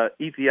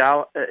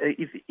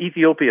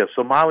Ethiopia,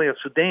 Somalia,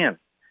 Sudan,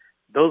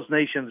 those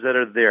nations that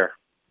are there.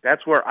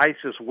 That's where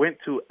ISIS went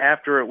to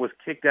after it was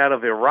kicked out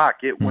of Iraq.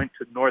 It went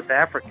to North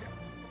Africa.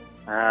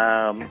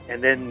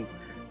 And then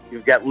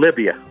you've got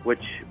Libya,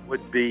 which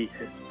would be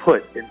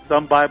put in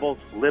some Bibles,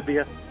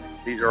 Libya.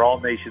 These are all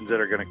nations that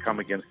are going to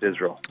come against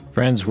Israel.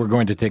 Friends, we're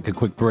going to take a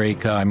quick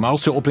break. I'm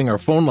also opening our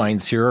phone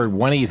lines here,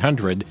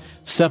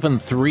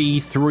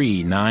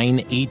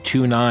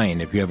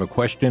 1-800-733-9829. If you have a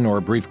question or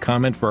a brief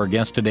comment for our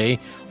guest today,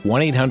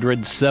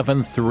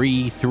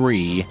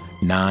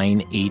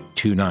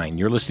 1-800-733-9829.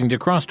 You're listening to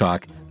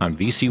Crosstalk on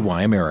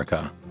VCY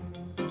America.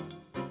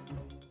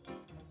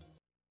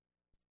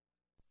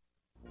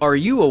 Are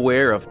you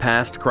aware of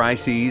past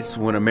crises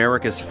when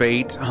America's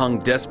fate hung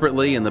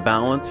desperately in the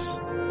balance?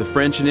 The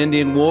French and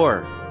Indian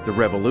War, the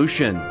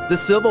Revolution, the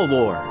Civil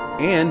War,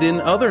 and in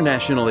other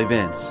national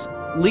events.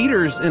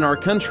 Leaders in our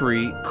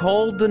country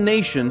called the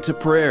nation to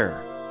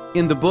prayer.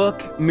 In the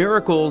book,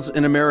 Miracles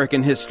in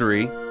American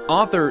History,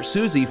 author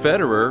Susie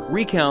Federer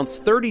recounts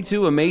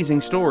 32 amazing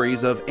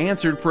stories of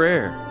answered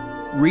prayer.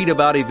 Read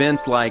about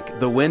events like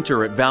the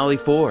winter at Valley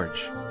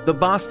Forge, the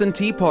Boston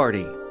Tea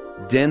Party,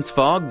 dense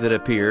fog that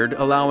appeared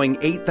allowing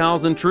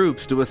 8,000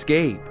 troops to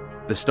escape,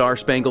 the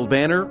Star-Spangled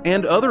Banner,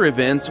 and other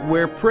events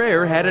where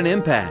prayer had an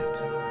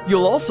impact.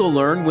 You'll also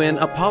learn when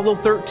Apollo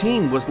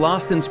 13 was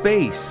lost in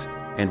space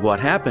and what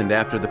happened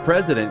after the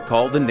president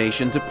called the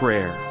nation to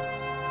prayer.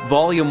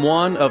 Volume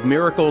 1 of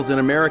Miracles in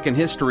American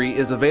History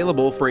is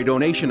available for a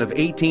donation of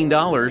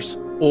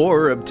 $18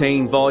 Or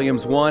obtain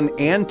volumes 1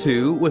 and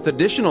 2 with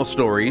additional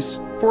stories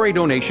for a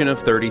donation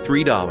of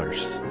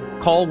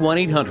 $33. Call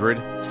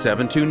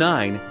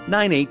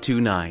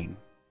 1-800-729-9829.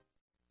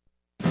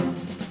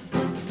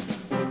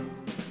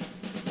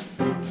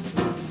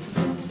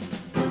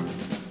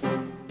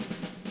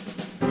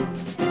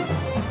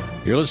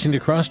 You're listening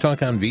to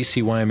Crosstalk on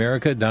VCY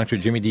America. Dr.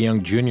 Jimmy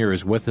DeYoung Jr.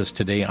 is with us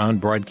today on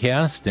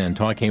broadcast and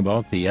talking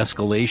about the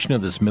escalation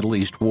of this Middle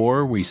East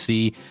war. We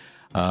see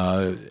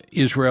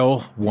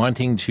Israel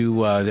wanting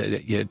to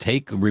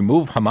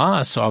remove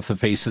Hamas off the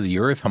face of the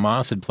earth.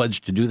 Hamas had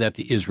pledged to do that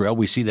to Israel.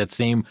 We see that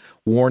same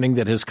warning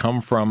that has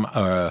come from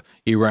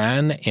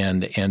Iran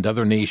and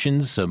other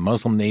nations,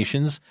 Muslim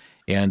nations,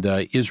 and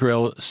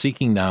Israel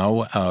seeking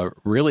now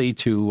really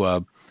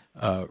to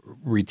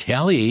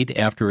retaliate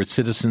after its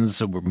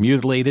citizens were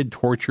mutilated,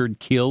 tortured,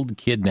 killed,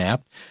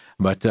 kidnapped.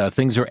 But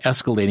things are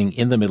escalating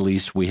in the Middle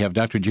East. We have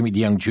Dr. Jimmy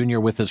DeYoung Jr.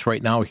 with us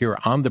right now here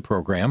on the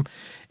program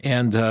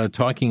and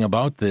talking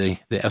about the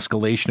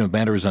escalation of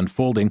matters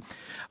unfolding.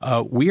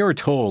 We are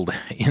told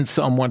in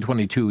Psalm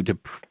 122 to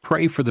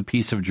pray for the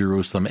peace of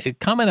Jerusalem.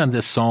 Comment on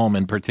this psalm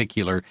in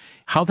particular,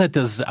 how that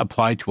does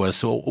apply to us.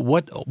 So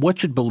what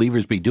should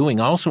believers be doing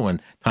also in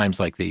times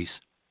like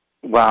these?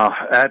 Wow,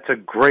 that's a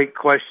great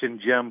question,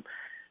 Jim.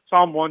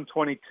 Psalm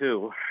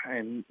 122,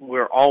 and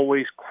we're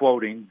always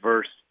quoting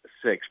verse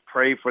 6,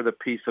 pray for the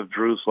peace of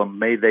Jerusalem.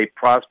 May they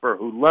prosper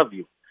who love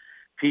you.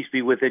 Peace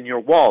be within your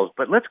walls.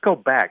 But let's go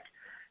back.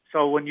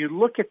 So when you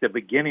look at the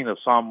beginning of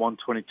Psalm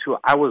 122,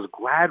 I was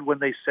glad when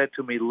they said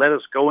to me, let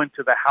us go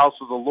into the house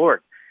of the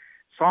Lord.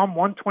 Psalm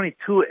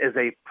 122 is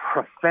a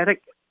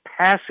prophetic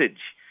passage.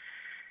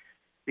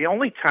 The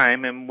only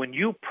time, and when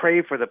you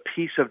pray for the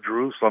peace of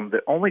Jerusalem,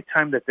 the only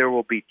time that there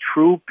will be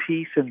true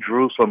peace in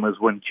Jerusalem is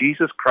when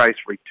Jesus Christ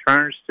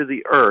returns to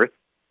the earth.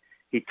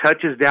 He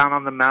touches down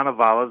on the Mount of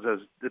Olives as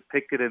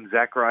depicted in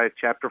Zechariah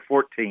chapter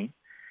 14.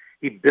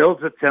 He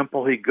builds a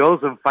temple. He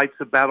goes and fights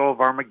the Battle of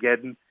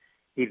Armageddon.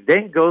 He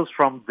then goes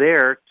from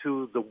there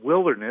to the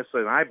wilderness,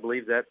 and I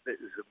believe that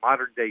is the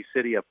modern-day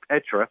city of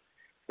Petra,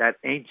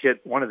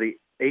 one of the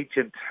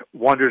ancient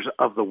wonders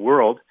of the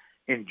world.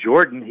 In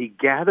Jordan, he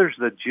gathers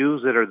the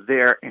Jews that are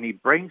there, and he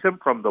brings them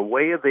from the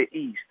way of the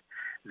east,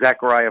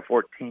 Zechariah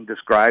 14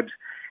 describes,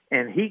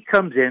 and he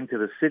comes into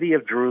the city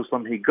of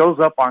Jerusalem. He goes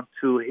up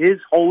onto his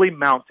holy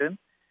mountain,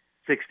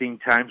 16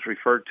 times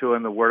referred to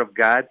in the Word of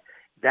God.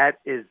 That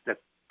is the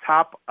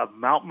top of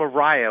Mount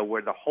Moriah,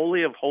 where the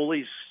Holy of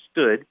Holies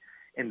stood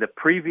in the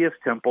previous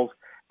temples.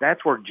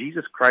 That's where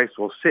Jesus Christ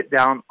will sit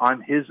down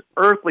on his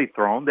earthly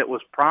throne that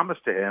was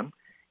promised to him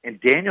in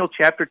Daniel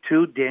chapter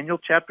 2, Daniel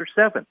chapter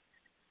 7.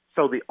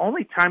 So the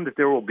only time that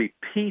there will be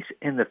peace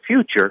in the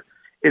future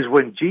is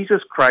when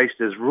Jesus Christ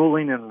is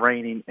ruling and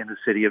reigning in the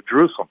city of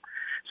Jerusalem.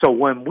 So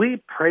when we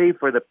pray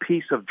for the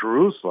peace of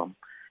Jerusalem,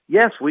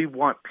 yes, we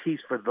want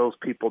peace for those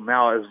people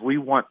now as we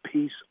want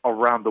peace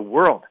around the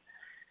world.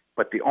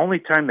 But the only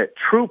time that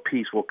true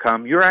peace will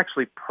come, you're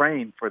actually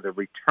praying for the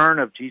return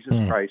of Jesus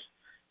Christ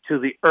to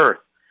the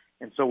earth.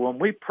 And so when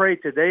we pray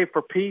today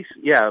for peace,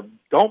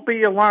 don't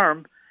be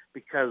alarmed,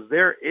 because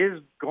there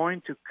is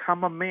going to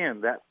come a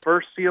man, that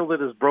first seal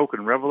that is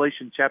broken,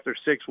 Revelation chapter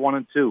 6, 1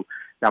 and 2.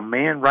 Now,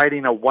 man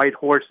riding a white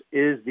horse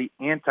is the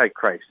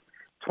Antichrist.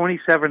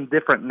 27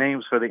 different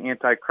names for the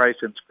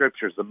Antichrist in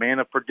Scriptures. The man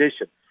of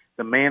perdition,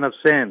 the man of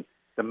sin,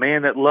 the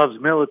man that loves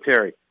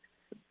military.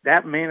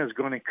 That man is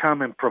going to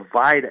come and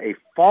provide a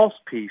false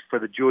peace for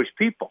the Jewish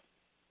people.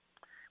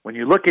 When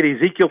you look at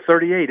Ezekiel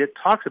 38, it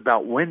talks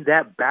about when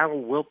that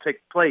battle will take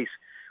place,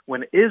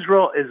 when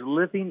Israel is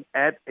living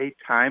at a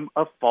time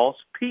of false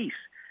peace.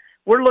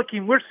 We're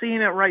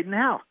seeing it right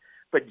now.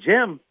 But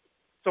Jim,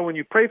 so when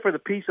you pray for the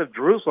peace of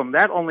Jerusalem,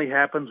 that only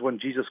happens when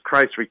Jesus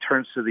Christ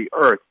returns to the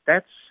earth.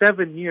 That's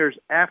 7 years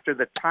after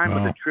the time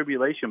of the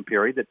tribulation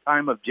period, the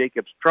time of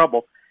Jacob's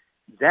trouble.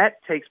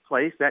 That takes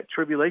place, that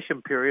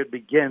tribulation period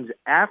begins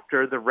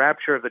after the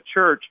rapture of the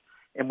church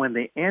and when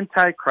the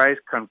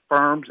Antichrist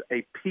confirms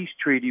a peace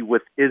treaty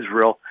with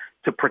Israel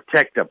to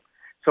protect them.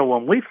 So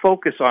when we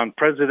focus on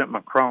President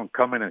Macron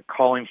coming and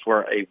calling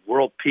for a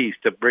world peace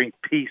to bring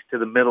peace to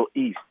the Middle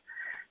East,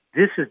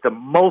 this is the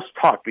most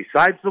talked,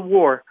 besides the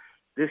war,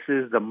 this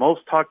is the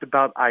most talked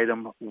about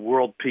item,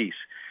 world peace.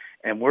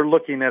 And we're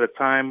looking at a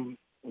time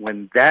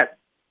when that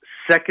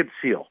second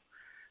seal,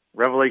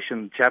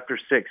 Revelation chapter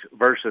 6,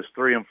 verses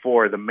 3 and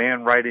 4, the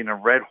man riding a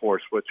red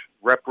horse, which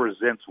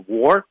represents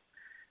war,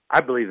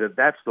 I believe that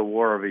that's the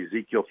war of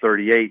Ezekiel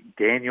 38,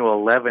 Daniel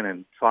 11,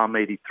 and Psalm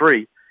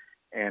 83.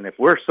 And if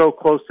we're so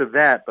close to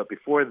that, but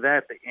before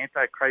that, the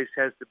Antichrist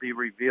has to be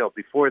revealed.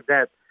 Before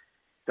that,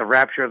 the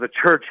rapture of the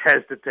church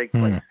has to take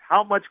place.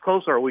 How much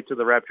closer are we to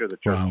the rapture of the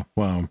church?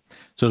 Wow.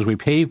 So as we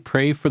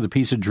pray for the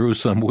peace of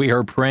Jerusalem, we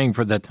are praying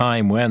for the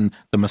time when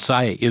the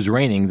Messiah is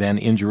reigning then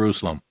in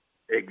Jerusalem.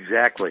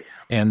 Exactly.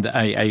 And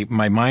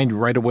my mind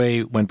right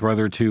away went,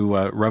 brother,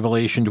 to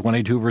Revelation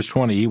 22, verse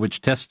 20, which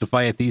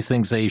testifieth these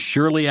things, say,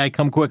 surely I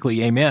come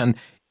quickly, amen.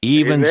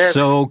 Even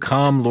so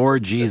come,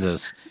 Lord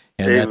Jesus.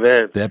 And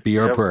that be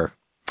our prayer.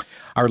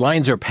 Our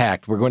lines are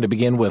packed. We're going to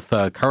begin with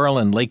Carl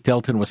in Lake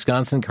Delton,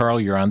 Wisconsin. Carl,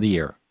 you're on the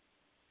air.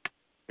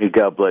 Hey,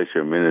 God bless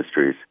your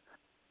ministries.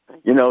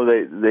 You know,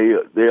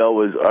 they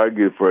always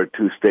argue for a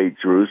two-state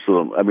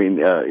Jerusalem. I mean,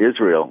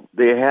 Israel.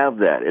 They have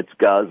that. It's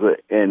Gaza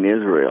and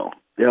Israel.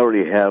 They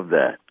already have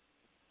that.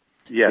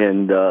 Yeah.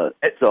 And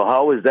so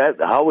how is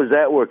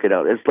that working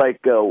out? It's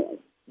like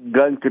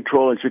gun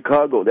control in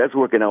Chicago. That's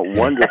working out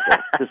wonderful.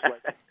 Just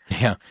like,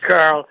 yeah,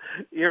 Carl,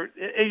 you're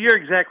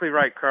exactly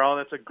right, Carl.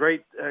 That's a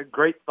great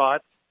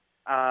thought.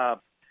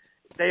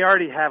 They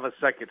already have a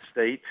second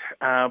state,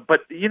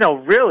 but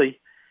really,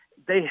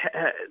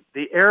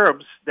 the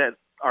Arabs that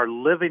are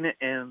living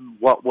in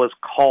what was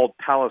called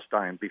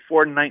Palestine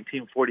before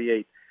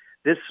 1948.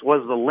 This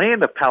was the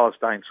land of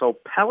Palestine. So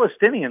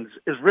Palestinians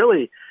is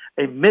really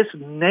a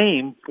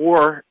misname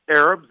for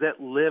Arabs that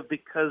live,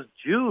 because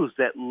Jews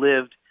that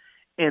lived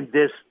in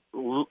this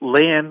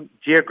land,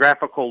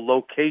 geographical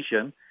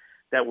location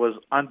that was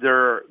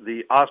under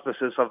the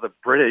auspices of the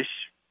British.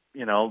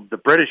 The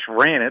British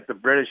ran it,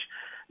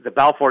 the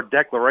Balfour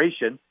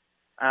Declaration.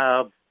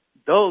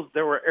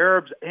 There were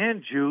Arabs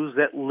and Jews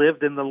that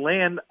lived in the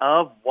land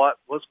of what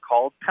was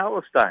called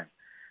Palestine.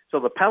 So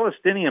the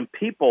Palestinian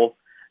people,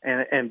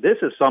 and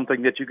this is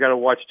something that you got to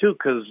watch too,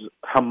 because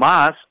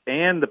Hamas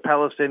and the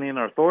Palestinian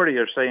Authority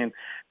are saying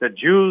the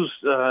Jews,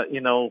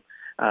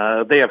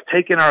 they have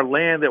taken our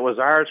land that was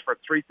ours for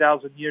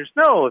 3,000 years.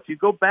 No, if you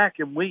go back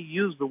and we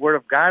use the Word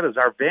of God as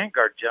our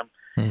vanguard, Jim,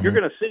 you're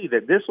going to see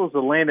that this was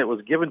the land that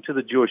was given to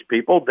the Jewish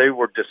people. They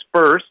were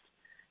dispersed.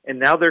 And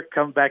now they're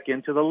come back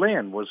into the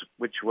land,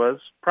 which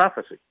was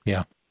prophecy.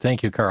 Yeah.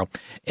 Thank you, Carl.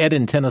 Ed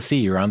in Tennessee,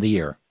 you're on the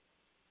air.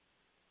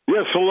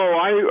 Yes, hello.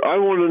 I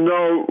want to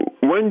know,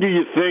 when do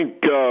you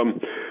think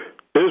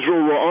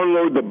Israel will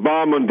unload the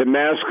bomb on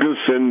Damascus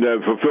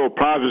and fulfill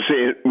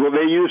prophecy? Will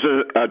they use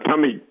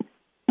atomic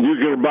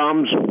nuclear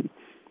bombs?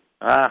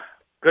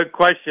 Good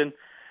question.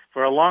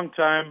 For a long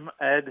time,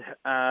 Ed,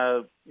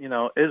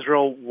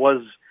 Israel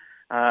was,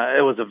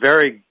 it was a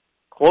very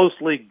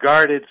closely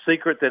guarded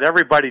secret that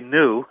everybody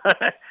knew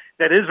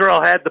that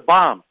Israel had the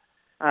bomb.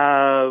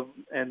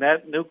 And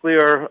that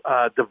nuclear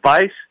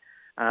device,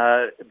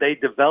 they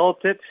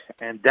developed it,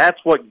 and that's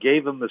what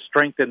gave them the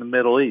strength in the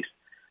Middle East.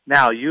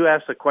 Now, you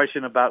asked a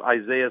question about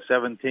Isaiah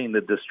 17,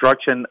 the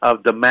destruction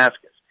of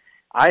Damascus.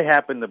 I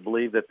happen to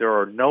believe that there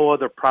are no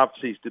other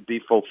prophecies to be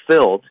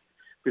fulfilled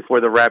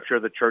before the rapture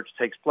of the church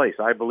takes place.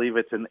 I believe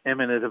it's an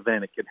imminent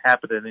event. It can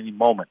happen at any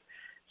moment.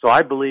 So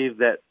I believe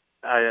that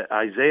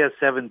Isaiah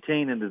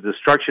 17 and the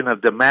destruction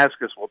of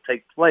Damascus will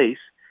take place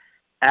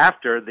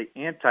after the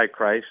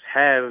Antichrist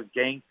has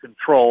gained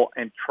control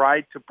and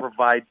tried to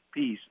provide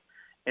peace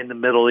in the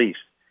Middle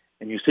East.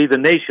 And you see the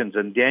nations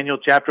in Daniel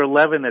chapter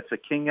 11, that's a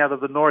king out of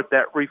the north.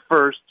 That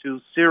refers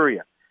to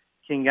Syria.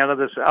 King out of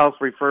the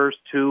south refers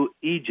to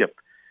Egypt.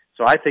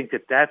 So I think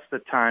that that's the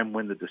time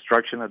when the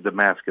destruction of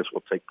Damascus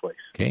will take place.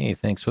 Okay,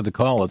 thanks for the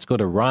call. Let's go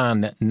to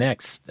Ron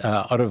next,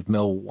 out of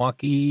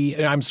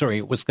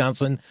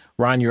Wisconsin.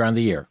 Ron, you're on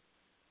the air.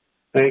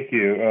 Thank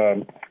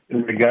you.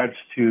 In regards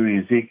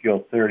to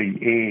Ezekiel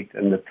 38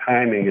 and the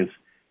timing, is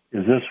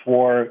this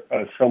war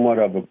somewhat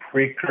of a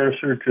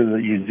precursor to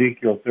the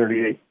Ezekiel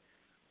 38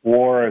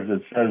 war, as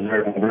it says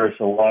there in verse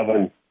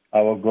 11,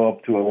 I will go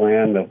up to a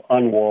land of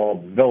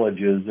unwalled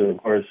villages, and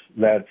of course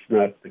that's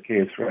not the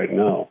case right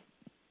now.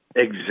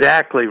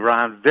 Exactly,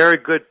 Ron. Very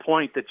good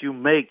point that you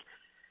make.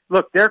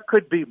 Look, there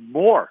could be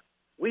more.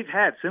 We've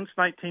had since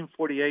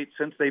 1948,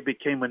 since they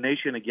became a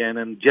nation again.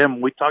 And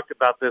Jim, we talked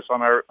about this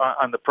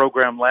on the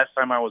program last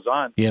time I was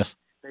on. Yes,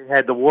 they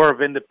had the War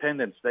of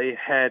Independence. They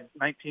had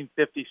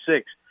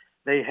 1956.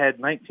 They had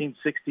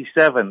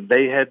 1967.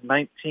 They had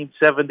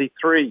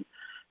 1973,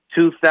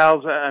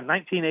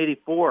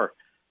 1984.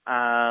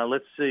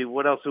 Let's see,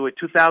 what else?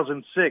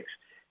 2006.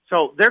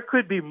 So there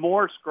could be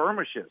more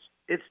skirmishes.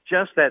 It's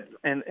just that,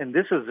 and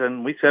this is,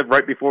 and we said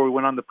right before we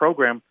went on the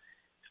program,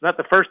 it's not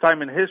the first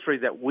time in history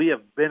that we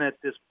have been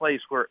at this place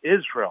where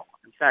Israel,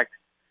 in fact,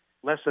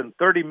 less than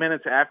 30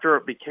 minutes after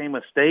it became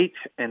a state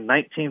in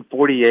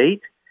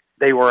 1948,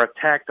 they were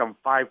attacked on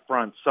 5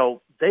 fronts.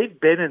 So they've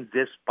been in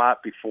this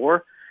spot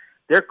before.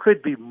 There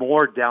could be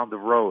more down the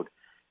road.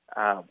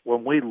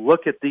 When we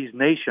look at these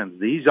nations,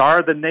 these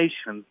are the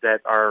nations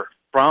that are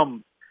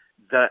from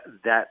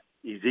that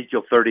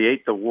Ezekiel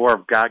 38, the war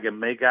of Gog and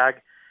Magog.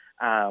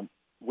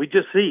 We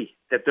just see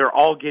that they're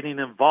all getting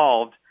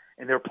involved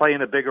and they're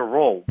playing a bigger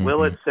role. Mm-hmm.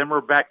 Will it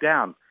simmer back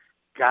down?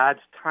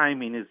 God's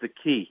timing is the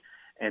key,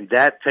 and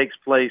that takes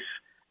place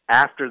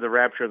after the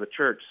rapture of the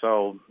church.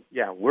 So,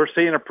 yeah, we're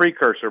seeing a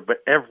precursor,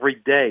 but every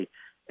day,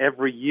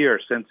 every year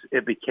since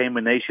it became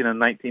a nation in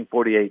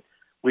 1948,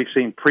 we've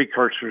seen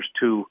precursors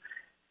to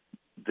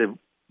the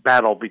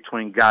battle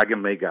between Gog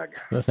and Magog.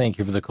 Well, thank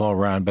you for the call,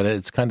 Ron, but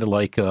it's kind of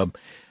like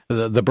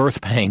the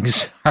birth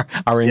pangs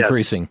are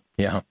increasing.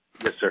 Yes. Yeah.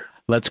 Yes, sir.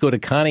 Let's go to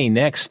Connie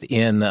next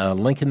in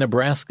Lincoln,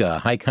 Nebraska.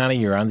 Hi, Connie.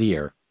 You're on the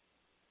air.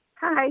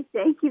 Hi.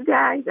 Thank you,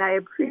 guys. I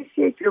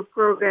appreciate your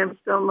program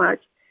so much.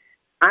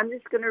 I'm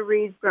just going to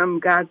read from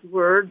God's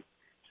Word,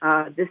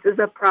 This is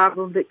a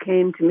proverb that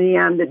came to me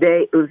on the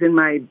day. It was in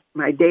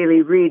my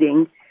daily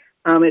reading.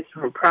 It's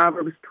from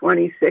Proverbs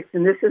 26,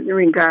 and this is in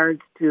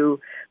regards to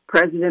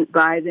President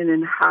Biden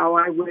and how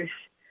I wish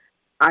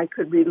I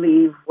could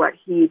believe what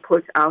he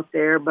puts out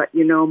there. But,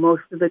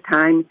 most of the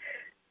time,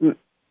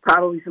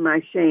 probably to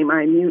my shame,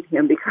 I mute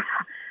him because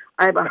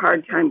I have a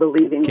hard time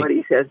believing what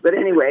he says. But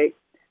anyway,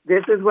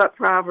 this is what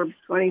Proverbs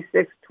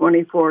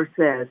 26:24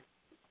 says.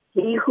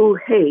 He who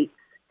hates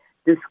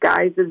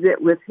disguises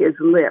it with his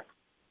lips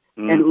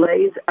and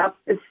lays up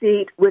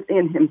deceit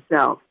within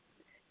himself.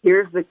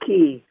 Here's the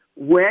key.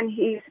 When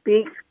he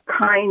speaks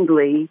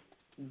kindly,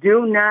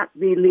 do not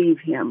believe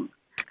him,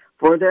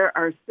 for there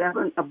are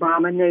 7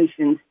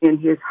 abominations in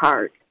his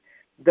heart.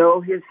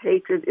 Though his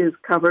hatred is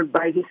covered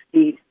by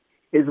deceit,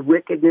 his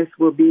wickedness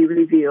will be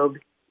revealed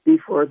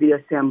before the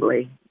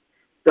assembly.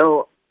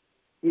 So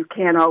you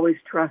can't always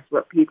trust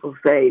what people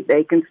say.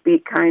 They can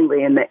speak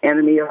kindly, and the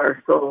enemy of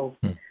our soul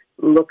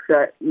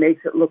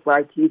makes it look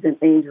like he's an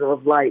angel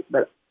of light,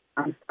 but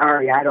I'm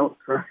sorry, I don't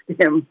trust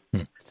him.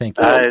 Thank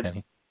you,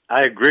 Penny.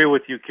 I agree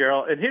with you,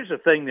 Carol. And here's the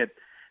thing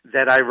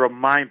that I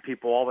remind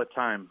people all the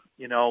time.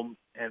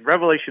 And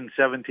Revelation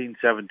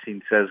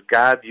 17:17 says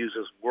God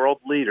uses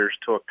world leaders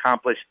to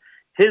accomplish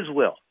his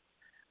will,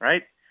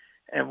 right?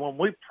 And when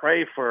we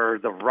pray for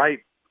the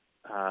right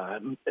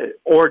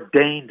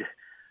ordained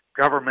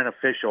government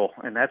official,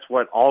 and that's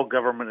what all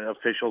government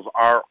officials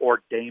are,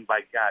 ordained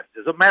by God. It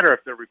doesn't matter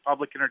if they're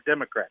Republican or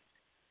Democrat.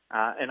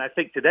 And I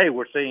think today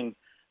we're seeing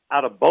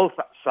out of both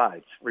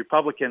sides,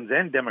 Republicans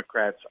and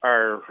Democrats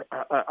are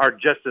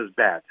just as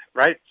bad,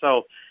 right?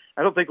 So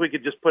I don't think we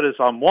could just put us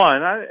on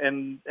one,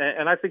 and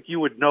I think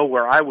you would know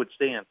where I would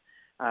stand.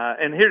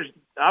 And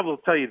I will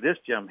tell you this,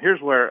 Jim.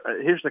 Here's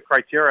the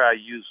criteria I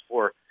use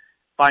for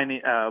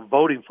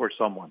voting for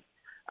someone: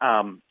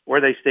 where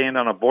they stand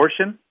on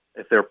abortion,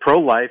 if they're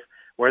pro-life,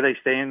 where they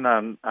stand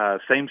on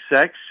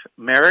same-sex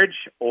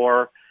marriage,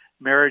 or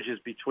marriage is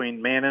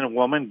between man and a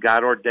woman,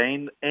 God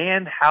ordained,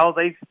 and how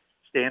they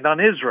stand on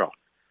Israel.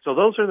 So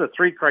those are the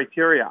 3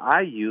 criteria I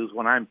use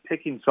when I'm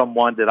picking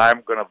someone that I'm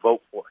going to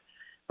vote for.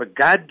 But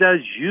God does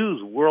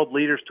use world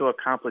leaders to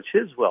accomplish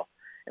his will.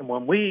 And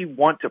when we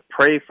want to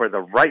pray for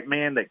the right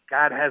man that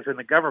God has in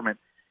the government,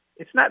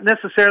 it's not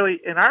necessarily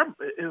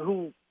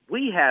who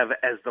we have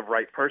as the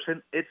right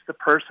person. It's the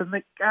person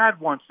that God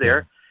wants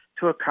there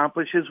to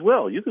accomplish his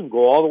will. You can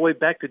go all the way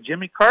back to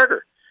Jimmy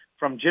Carter,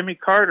 from Jimmy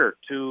Carter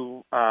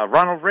to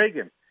Ronald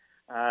Reagan,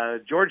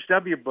 George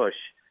W. Bush,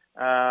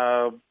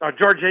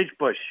 George H.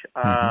 Bush.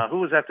 Who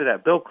was after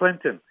that? Bill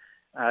Clinton,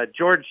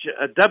 George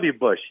W.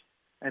 Bush,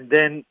 and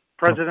then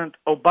President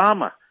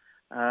Obama.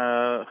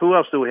 Who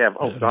else do we have?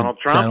 Donald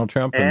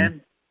Trump.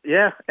 And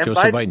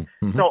Joseph Biden.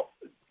 So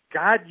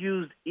God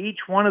used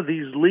each one of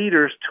these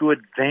leaders to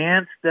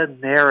advance the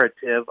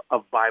narrative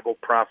of Bible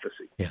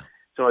prophecy. Yeah.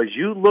 So as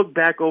you look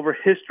back over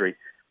history,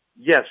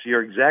 yes,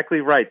 you're exactly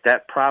right.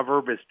 That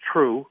proverb is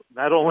true,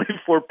 not only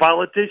for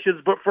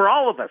politicians, but for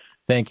all of us.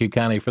 Thank you,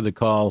 Connie, for the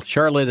call.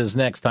 Charlotte is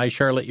next. Hi,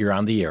 Charlotte. You're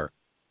on the air.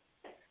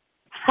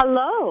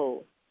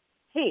 Hello.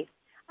 Hey,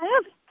 I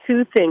have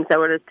 2 things I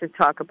wanted to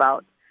talk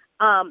about.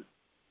 I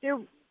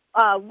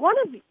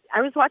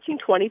was watching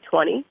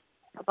 2020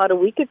 about a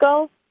week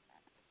ago,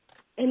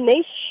 and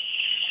they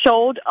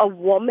showed a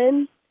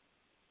woman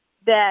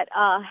that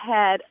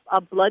had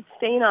a blood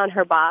stain on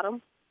her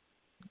bottom.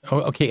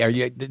 Oh, okay. Are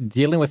you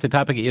dealing with the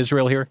topic of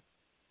Israel here?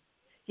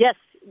 Yes,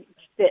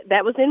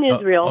 that was in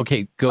Israel.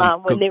 Okay,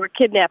 when they were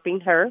kidnapping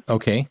her.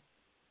 Okay.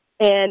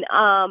 And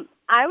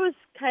I was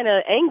kind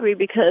of angry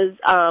because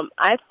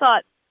I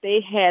thought they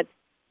had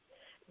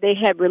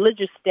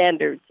religious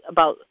standards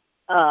about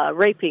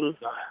raping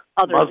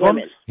other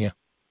women. Yeah,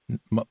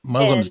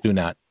 Muslims do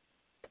not.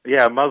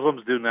 Yeah,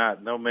 Muslims do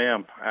not. No,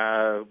 ma'am.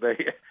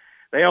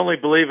 They only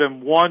believe in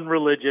one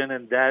religion,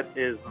 and that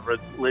is the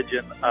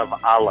religion of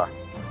Allah.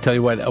 Tell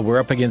you what, we're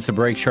up against the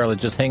break, Charlotte.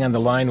 Just hang on the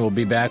line. We'll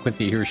be back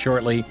with you here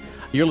shortly.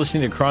 You're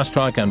listening to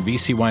Crosstalk on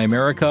VCY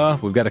America.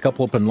 We've got a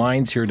couple open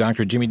lines here.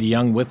 Dr. Jimmy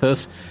DeYoung with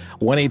us.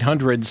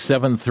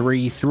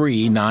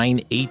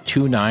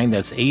 1-800-733-9829.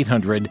 That's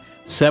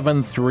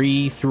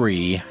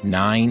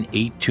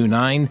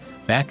 800-733-9829.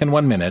 Back in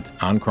 1 minute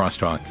on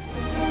Crosstalk.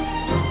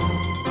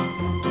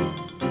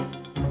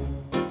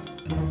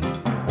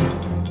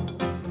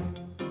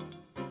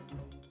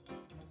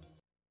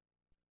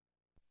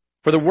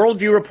 For the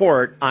Worldview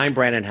Report, I'm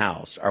Brandon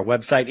House. Our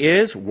website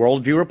is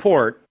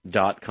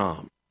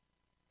worldviewreport.com.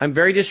 I'm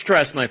very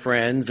distressed, my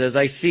friends, as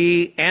I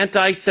see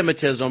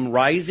anti-Semitism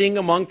rising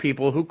among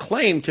people who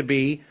claim to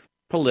be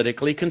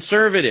politically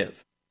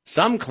conservative.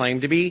 Some claim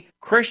to be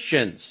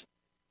Christians.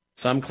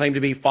 Some claim to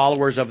be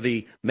followers of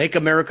the Make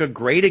America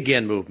Great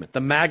Again movement,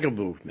 the MAGA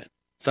movement.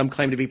 Some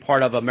claim to be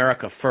part of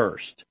America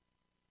First.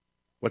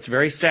 What's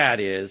very sad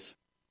is,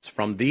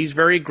 from these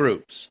very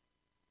groups,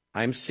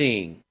 I'm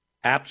seeing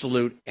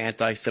absolute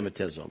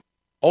anti-Semitism.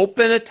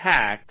 Open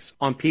attacks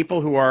on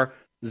people who are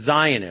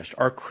Zionist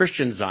or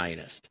Christian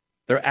Zionist.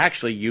 They're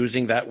actually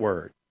using that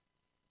word.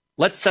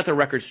 Let's set the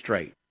record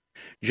straight.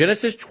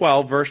 Genesis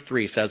 12, verse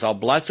 3 says, I'll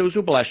bless those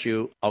who bless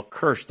you, I'll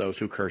curse those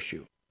who curse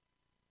you.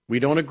 We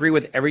don't agree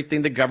with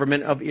everything the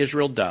government of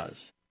Israel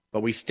does,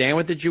 but we stand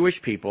with the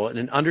Jewish people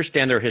and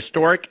understand their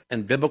historic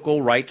and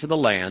biblical right to the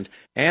land,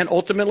 and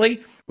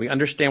ultimately, we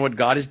understand what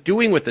God is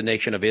doing with the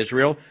nation of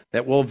Israel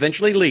that will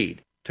eventually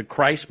lead to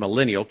Christ's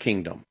millennial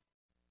kingdom.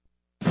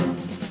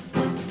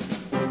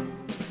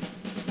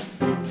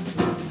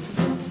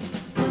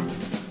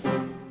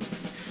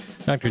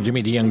 Dr.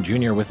 Jimmy DeYoung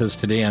Jr. with us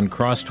today on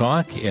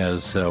Crosstalk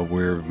as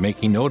we're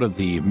making note of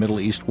the Middle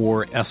East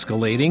war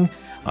escalating.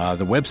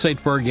 The website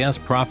for our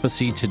guest,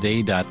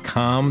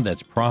 prophecytoday.com.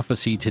 That's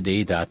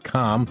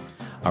prophecytoday.com.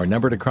 Our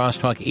number to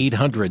Crosstalk,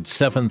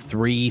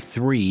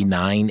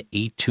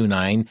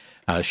 800-733-9829.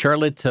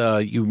 Charlotte,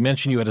 you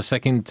mentioned you had a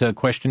second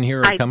question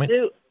here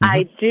coming?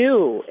 I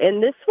do.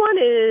 And this one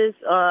is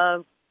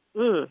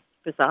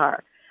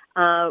bizarre.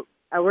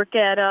 I work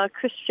at a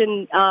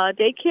Christian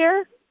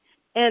daycare.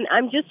 And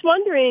I'm just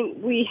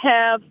wondering, we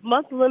have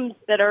Muslims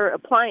that are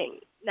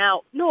applying.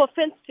 Now, no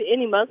offense to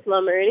any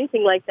Muslim or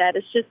anything like that.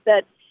 It's just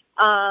that,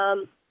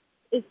 when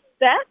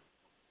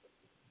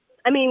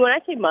I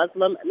say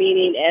Muslim,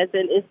 meaning as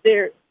in,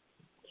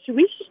 should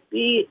we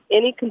be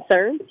any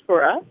concerns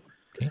for us?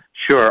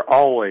 Sure,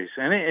 always.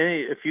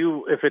 If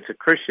it's a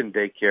Christian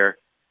daycare,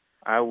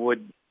 I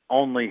would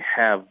only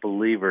have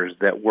believers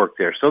that work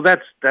there. So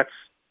that's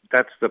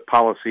the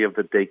policy of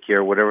the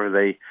daycare,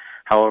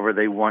 however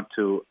they want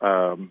to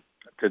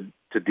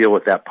deal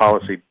with that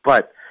policy.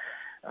 But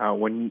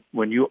when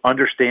you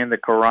understand the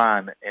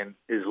Quran and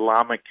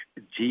Islamic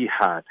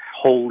jihad,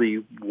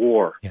 holy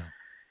war,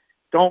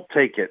 don't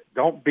take it.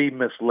 Don't be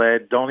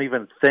misled. Don't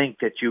even think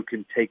that you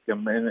can take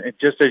them. And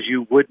just as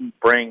you wouldn't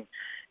bring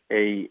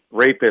a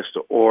rapist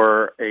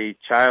or a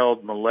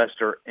child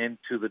molester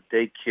into the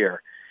daycare,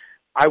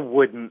 I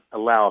wouldn't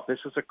allow. If this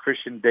is a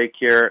Christian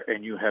daycare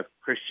and you have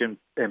Christian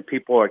and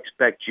people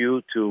expect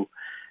you to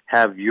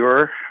have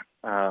your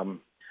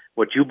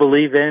what you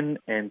believe in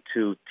and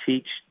to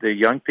teach the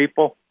young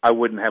people, I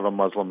wouldn't have a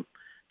Muslim.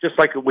 Just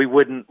like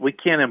we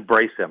can't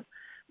embrace them.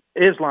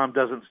 Islam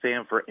doesn't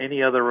stand for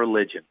any other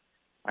religion.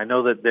 I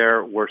know that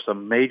there were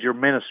some major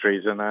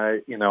ministries, and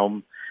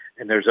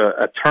there's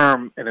a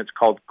term, and it's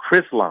called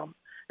Chrislam.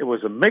 It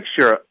was a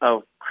mixture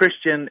of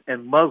Christian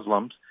and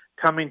Muslims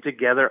coming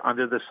together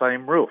under the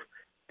same roof.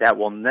 That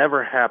will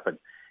never happen.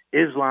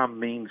 Islam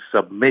means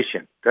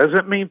submission.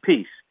 Doesn't mean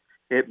peace.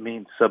 It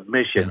means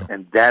submission,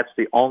 and that's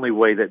the only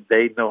way that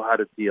they know how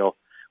to deal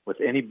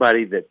with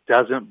anybody that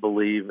doesn't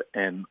believe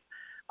in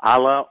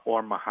Allah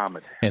or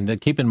Muhammad. And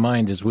keep in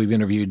mind, as we've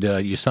interviewed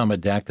Usama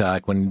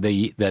Daktak, when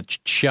that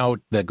shout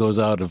that goes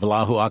out of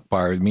Allahu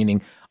Akbar,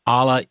 meaning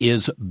Allah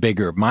is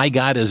bigger. My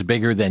God is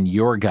bigger than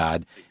your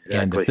God. Exactly.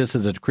 And if this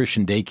is a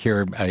Christian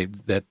daycare,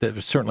 that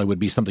certainly would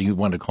be something you'd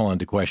want to call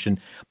into question.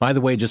 By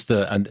the way, just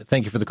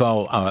thank you for the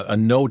call. A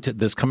note,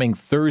 this coming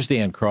Thursday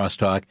on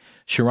Crosstalk,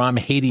 Shahram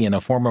Hadian,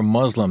 a former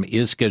Muslim,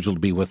 is scheduled to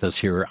be with us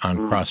here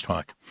on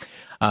Crosstalk.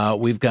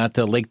 We've got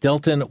Lake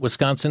Delton,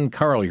 Wisconsin.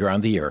 Carl, you're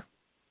on the air.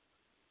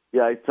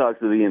 Yeah, I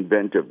talked to the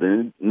inventor of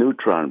the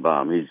neutron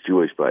bomb. He's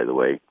Jewish, by the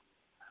way.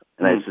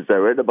 And I said, I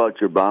read about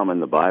your bomb in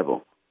the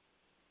Bible.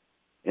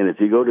 And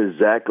if you go to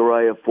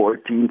Zechariah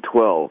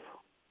 14:12,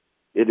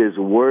 it is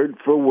word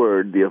for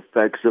word the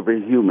effects of a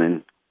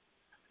human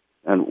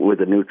and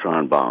with a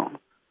neutron bomb.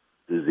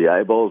 Does the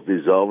eyeballs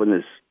dissolve in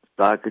the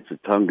sockets? The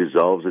tongue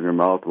dissolves in their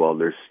mouth while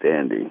they're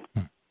standing.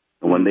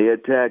 And when they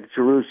attack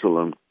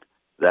Jerusalem,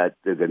 that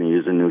they're going to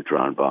use a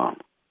neutron bomb.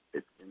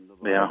 It's in the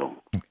Bible.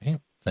 Okay.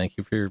 Thank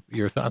you for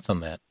your thoughts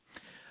on that.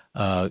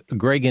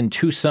 Greg in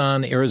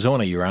Tucson,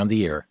 Arizona, you're on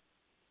the air.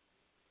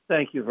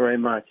 Thank you very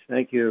much.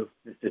 Thank you,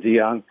 Mr.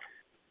 DeYoung.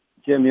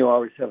 Jim, you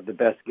always have the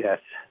best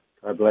guests.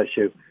 God bless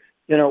you.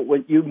 You know,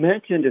 what you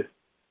mentioned a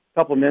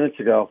couple minutes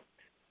ago,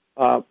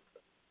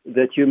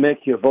 that you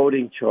make your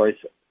voting choice,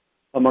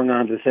 among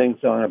other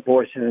things, on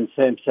abortion and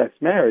same-sex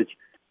marriage.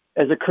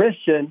 As a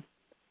Christian,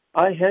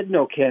 I had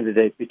no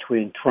candidate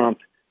between Trump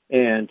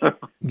and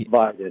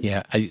Biden.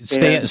 Yeah,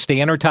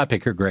 stay on our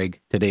topic here, Greg,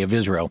 today of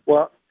Israel.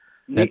 Well,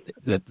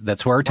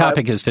 that's where our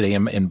topic is today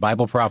in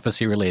Bible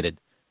prophecy related.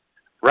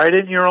 Write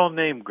in your own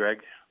name,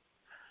 Greg.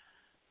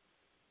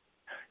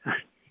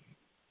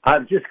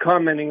 I'm just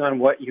commenting on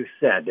what you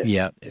said.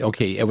 Yeah,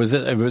 okay.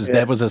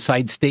 That was a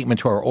side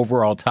statement to our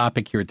overall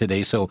topic here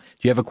today. So, do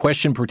you have a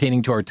question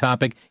pertaining to our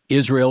topic,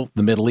 Israel,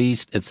 the Middle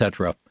East,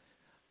 etc.?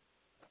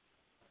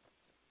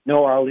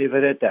 No, I'll leave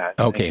it at that.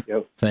 Okay,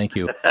 thank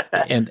you.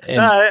 And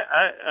no,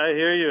 I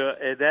hear you.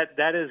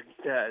 That is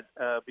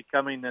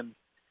becoming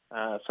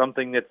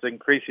something that's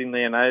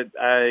increasingly, and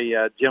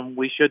Jim,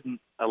 we shouldn't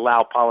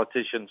allow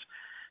politicians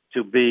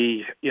to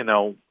be,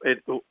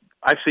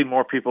 I see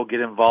more people get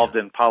involved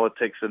in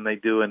politics than they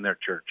do in their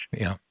church.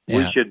 Yeah.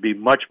 We should be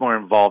much more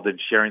involved in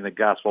sharing the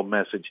gospel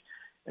message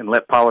and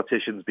let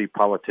politicians be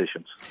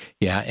politicians.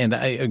 Yeah,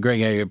 and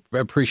Greg, I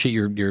appreciate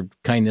your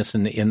kindness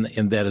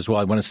in that as well.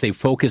 I want to stay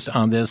focused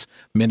on this.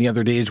 Many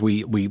other days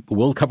we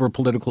will cover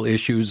political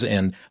issues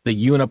and the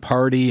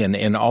uniparty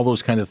and all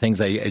those kind of things.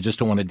 I just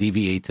don't want to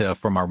deviate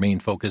from our main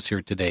focus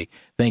here today.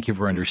 Thank you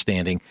for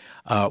understanding.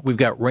 We've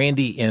got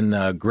Randy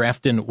in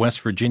Grafton,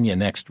 West Virginia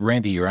next.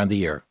 Randy, you're on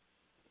the air.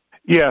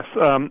 Yes,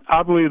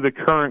 I believe the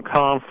current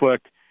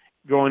conflict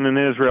going in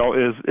Israel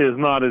is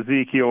not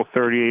Ezekiel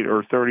 38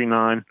 or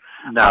 39.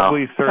 No. I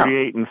believe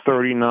 38 and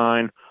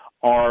 39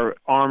 are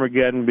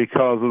Armageddon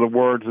because of the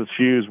words that's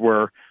used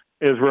where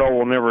Israel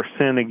will never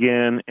sin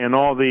again, and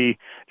all the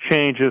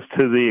changes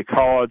to the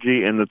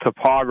ecology and the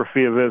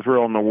topography of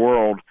Israel in the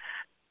world,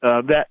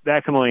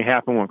 that can only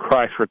happen when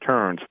Christ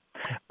returns.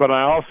 But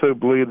I also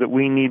believe that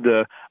we need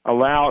to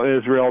allow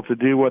Israel to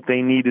do what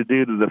they need to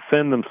do to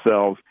defend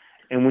themselves,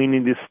 and we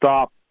need to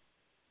stop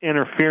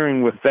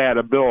interfering with that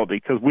ability,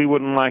 because we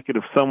wouldn't like it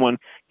if someone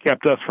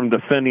kept us from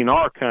defending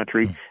our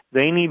country.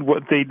 They need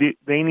what they do.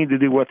 They need to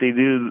do what they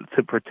do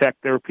to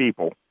protect their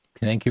people.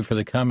 Thank you for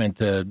the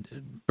comment,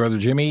 Brother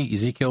Jimmy.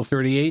 Ezekiel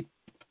 38.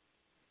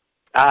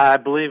 I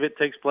believe it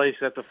takes place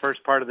at the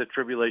first part of the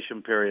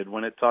tribulation period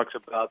when it talks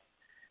about,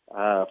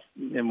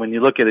 and when you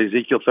look at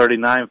Ezekiel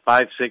 39,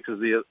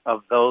 5-6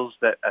 of those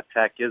that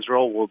attack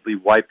Israel will be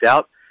wiped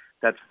out.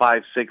 That's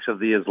 5-6 of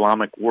the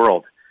Islamic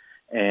world.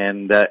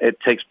 And it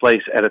takes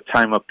place at a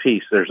time of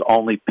peace. There's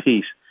only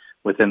peace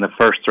within the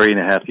first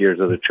 3.5 years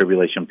of the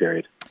tribulation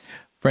period.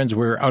 Friends,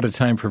 we're out of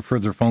time for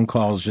further phone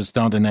calls, just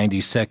down to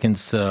 90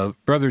 seconds.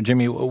 Brother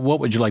Jimmy,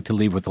 what would you like to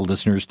leave with the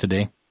listeners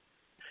today?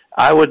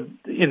 I would,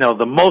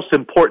 the most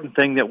important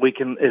thing that we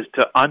can is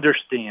to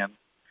understand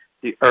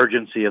the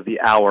urgency of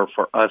the hour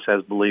for us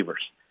as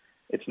believers.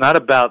 It's not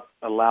about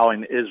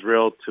allowing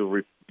Israel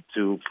to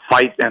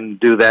fight and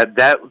do that.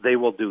 That they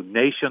will do.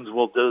 Nations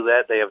will do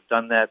that. They have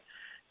done that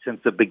since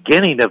the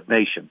beginning of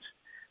nations.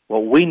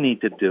 What we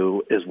need to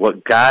do is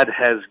what God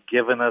has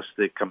given us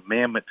the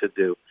commandment to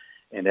do,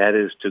 and that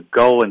is to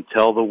go and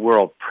tell the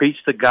world, preach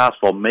the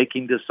gospel,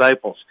 making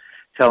disciples,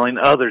 telling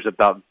others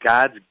about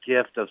God's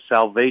gift of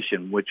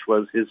salvation, which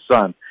was his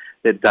son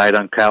that died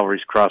on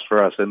Calvary's cross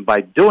for us. And by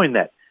doing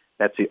that,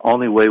 that's the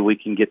only way we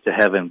can get to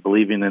heaven,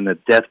 believing in the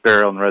death,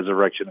 burial, and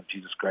resurrection of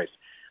Jesus Christ.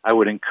 I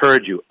would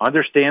encourage you,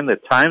 understand the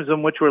times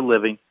in which we're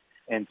living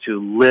and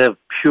to live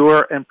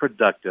pure and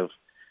productive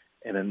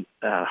in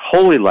a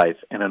holy life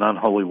in an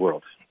unholy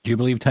world. Do you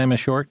believe time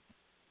is short?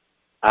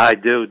 I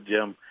do,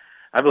 Jim.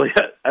 I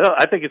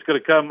think it's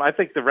going to come. I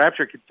think the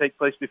rapture could take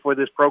place before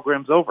this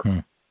program's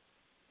over.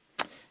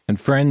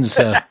 And friends,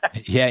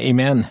 yeah,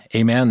 amen.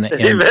 Amen,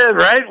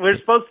 right?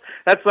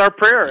 That's our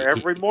prayer.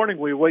 Every morning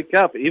we wake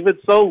up. Even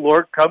so,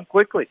 Lord, come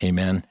quickly.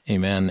 Amen.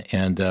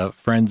 And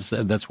friends,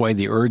 that's why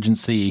the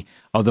urgency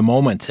of the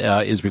moment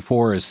is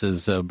before us,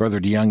 as Brother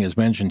DeYoung has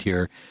mentioned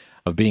here,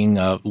 of being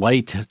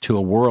light to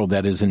a world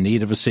that is in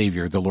need of a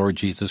Savior, the Lord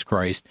Jesus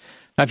Christ.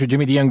 Dr.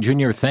 Jimmy DeYoung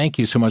Jr., thank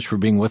you so much for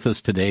being with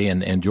us today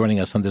and joining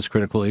us on this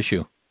critical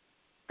issue.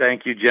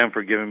 Thank you, Jim,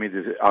 for giving me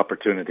this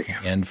opportunity.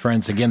 And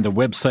friends, again, the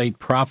website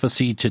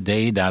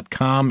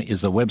prophecytoday.com is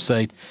the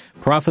website,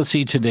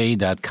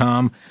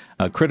 prophecytoday.com.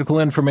 Critical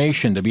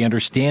information to be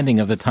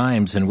understanding of the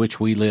times in which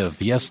we live.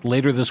 Yes,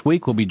 later this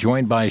week we'll be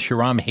joined by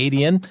Shahram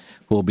Hadian,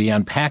 who will be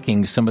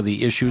unpacking some of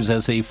the issues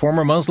as a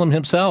former Muslim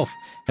himself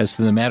as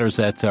to the matters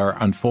that are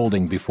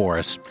unfolding before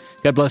us.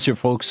 God bless you,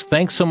 folks.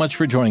 Thanks so much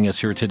for joining us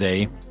here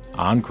today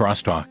on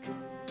Crosstalk.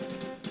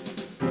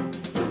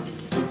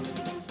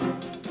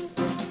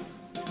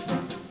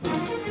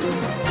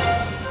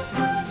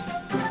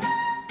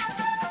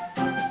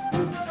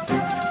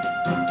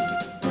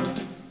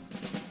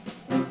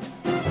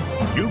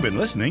 You've been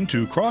listening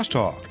to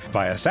Crosstalk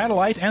via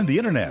satellite and the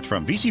internet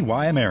from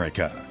VCY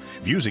America.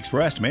 Views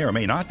expressed may or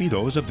may not be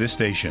those of this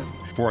station.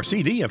 For a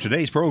CD of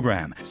today's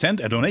program, send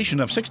a donation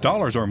of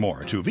 $6 or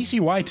more to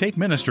VCY Tape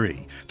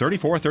Ministry,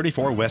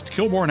 3434 West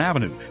Kilbourne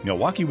Avenue,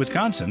 Milwaukee,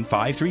 Wisconsin,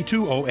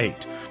 53208,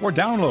 or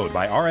download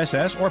by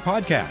RSS or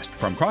podcast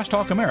from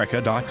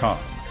crosstalkamerica.com.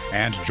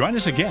 And join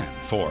us again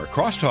for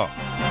Crosstalk.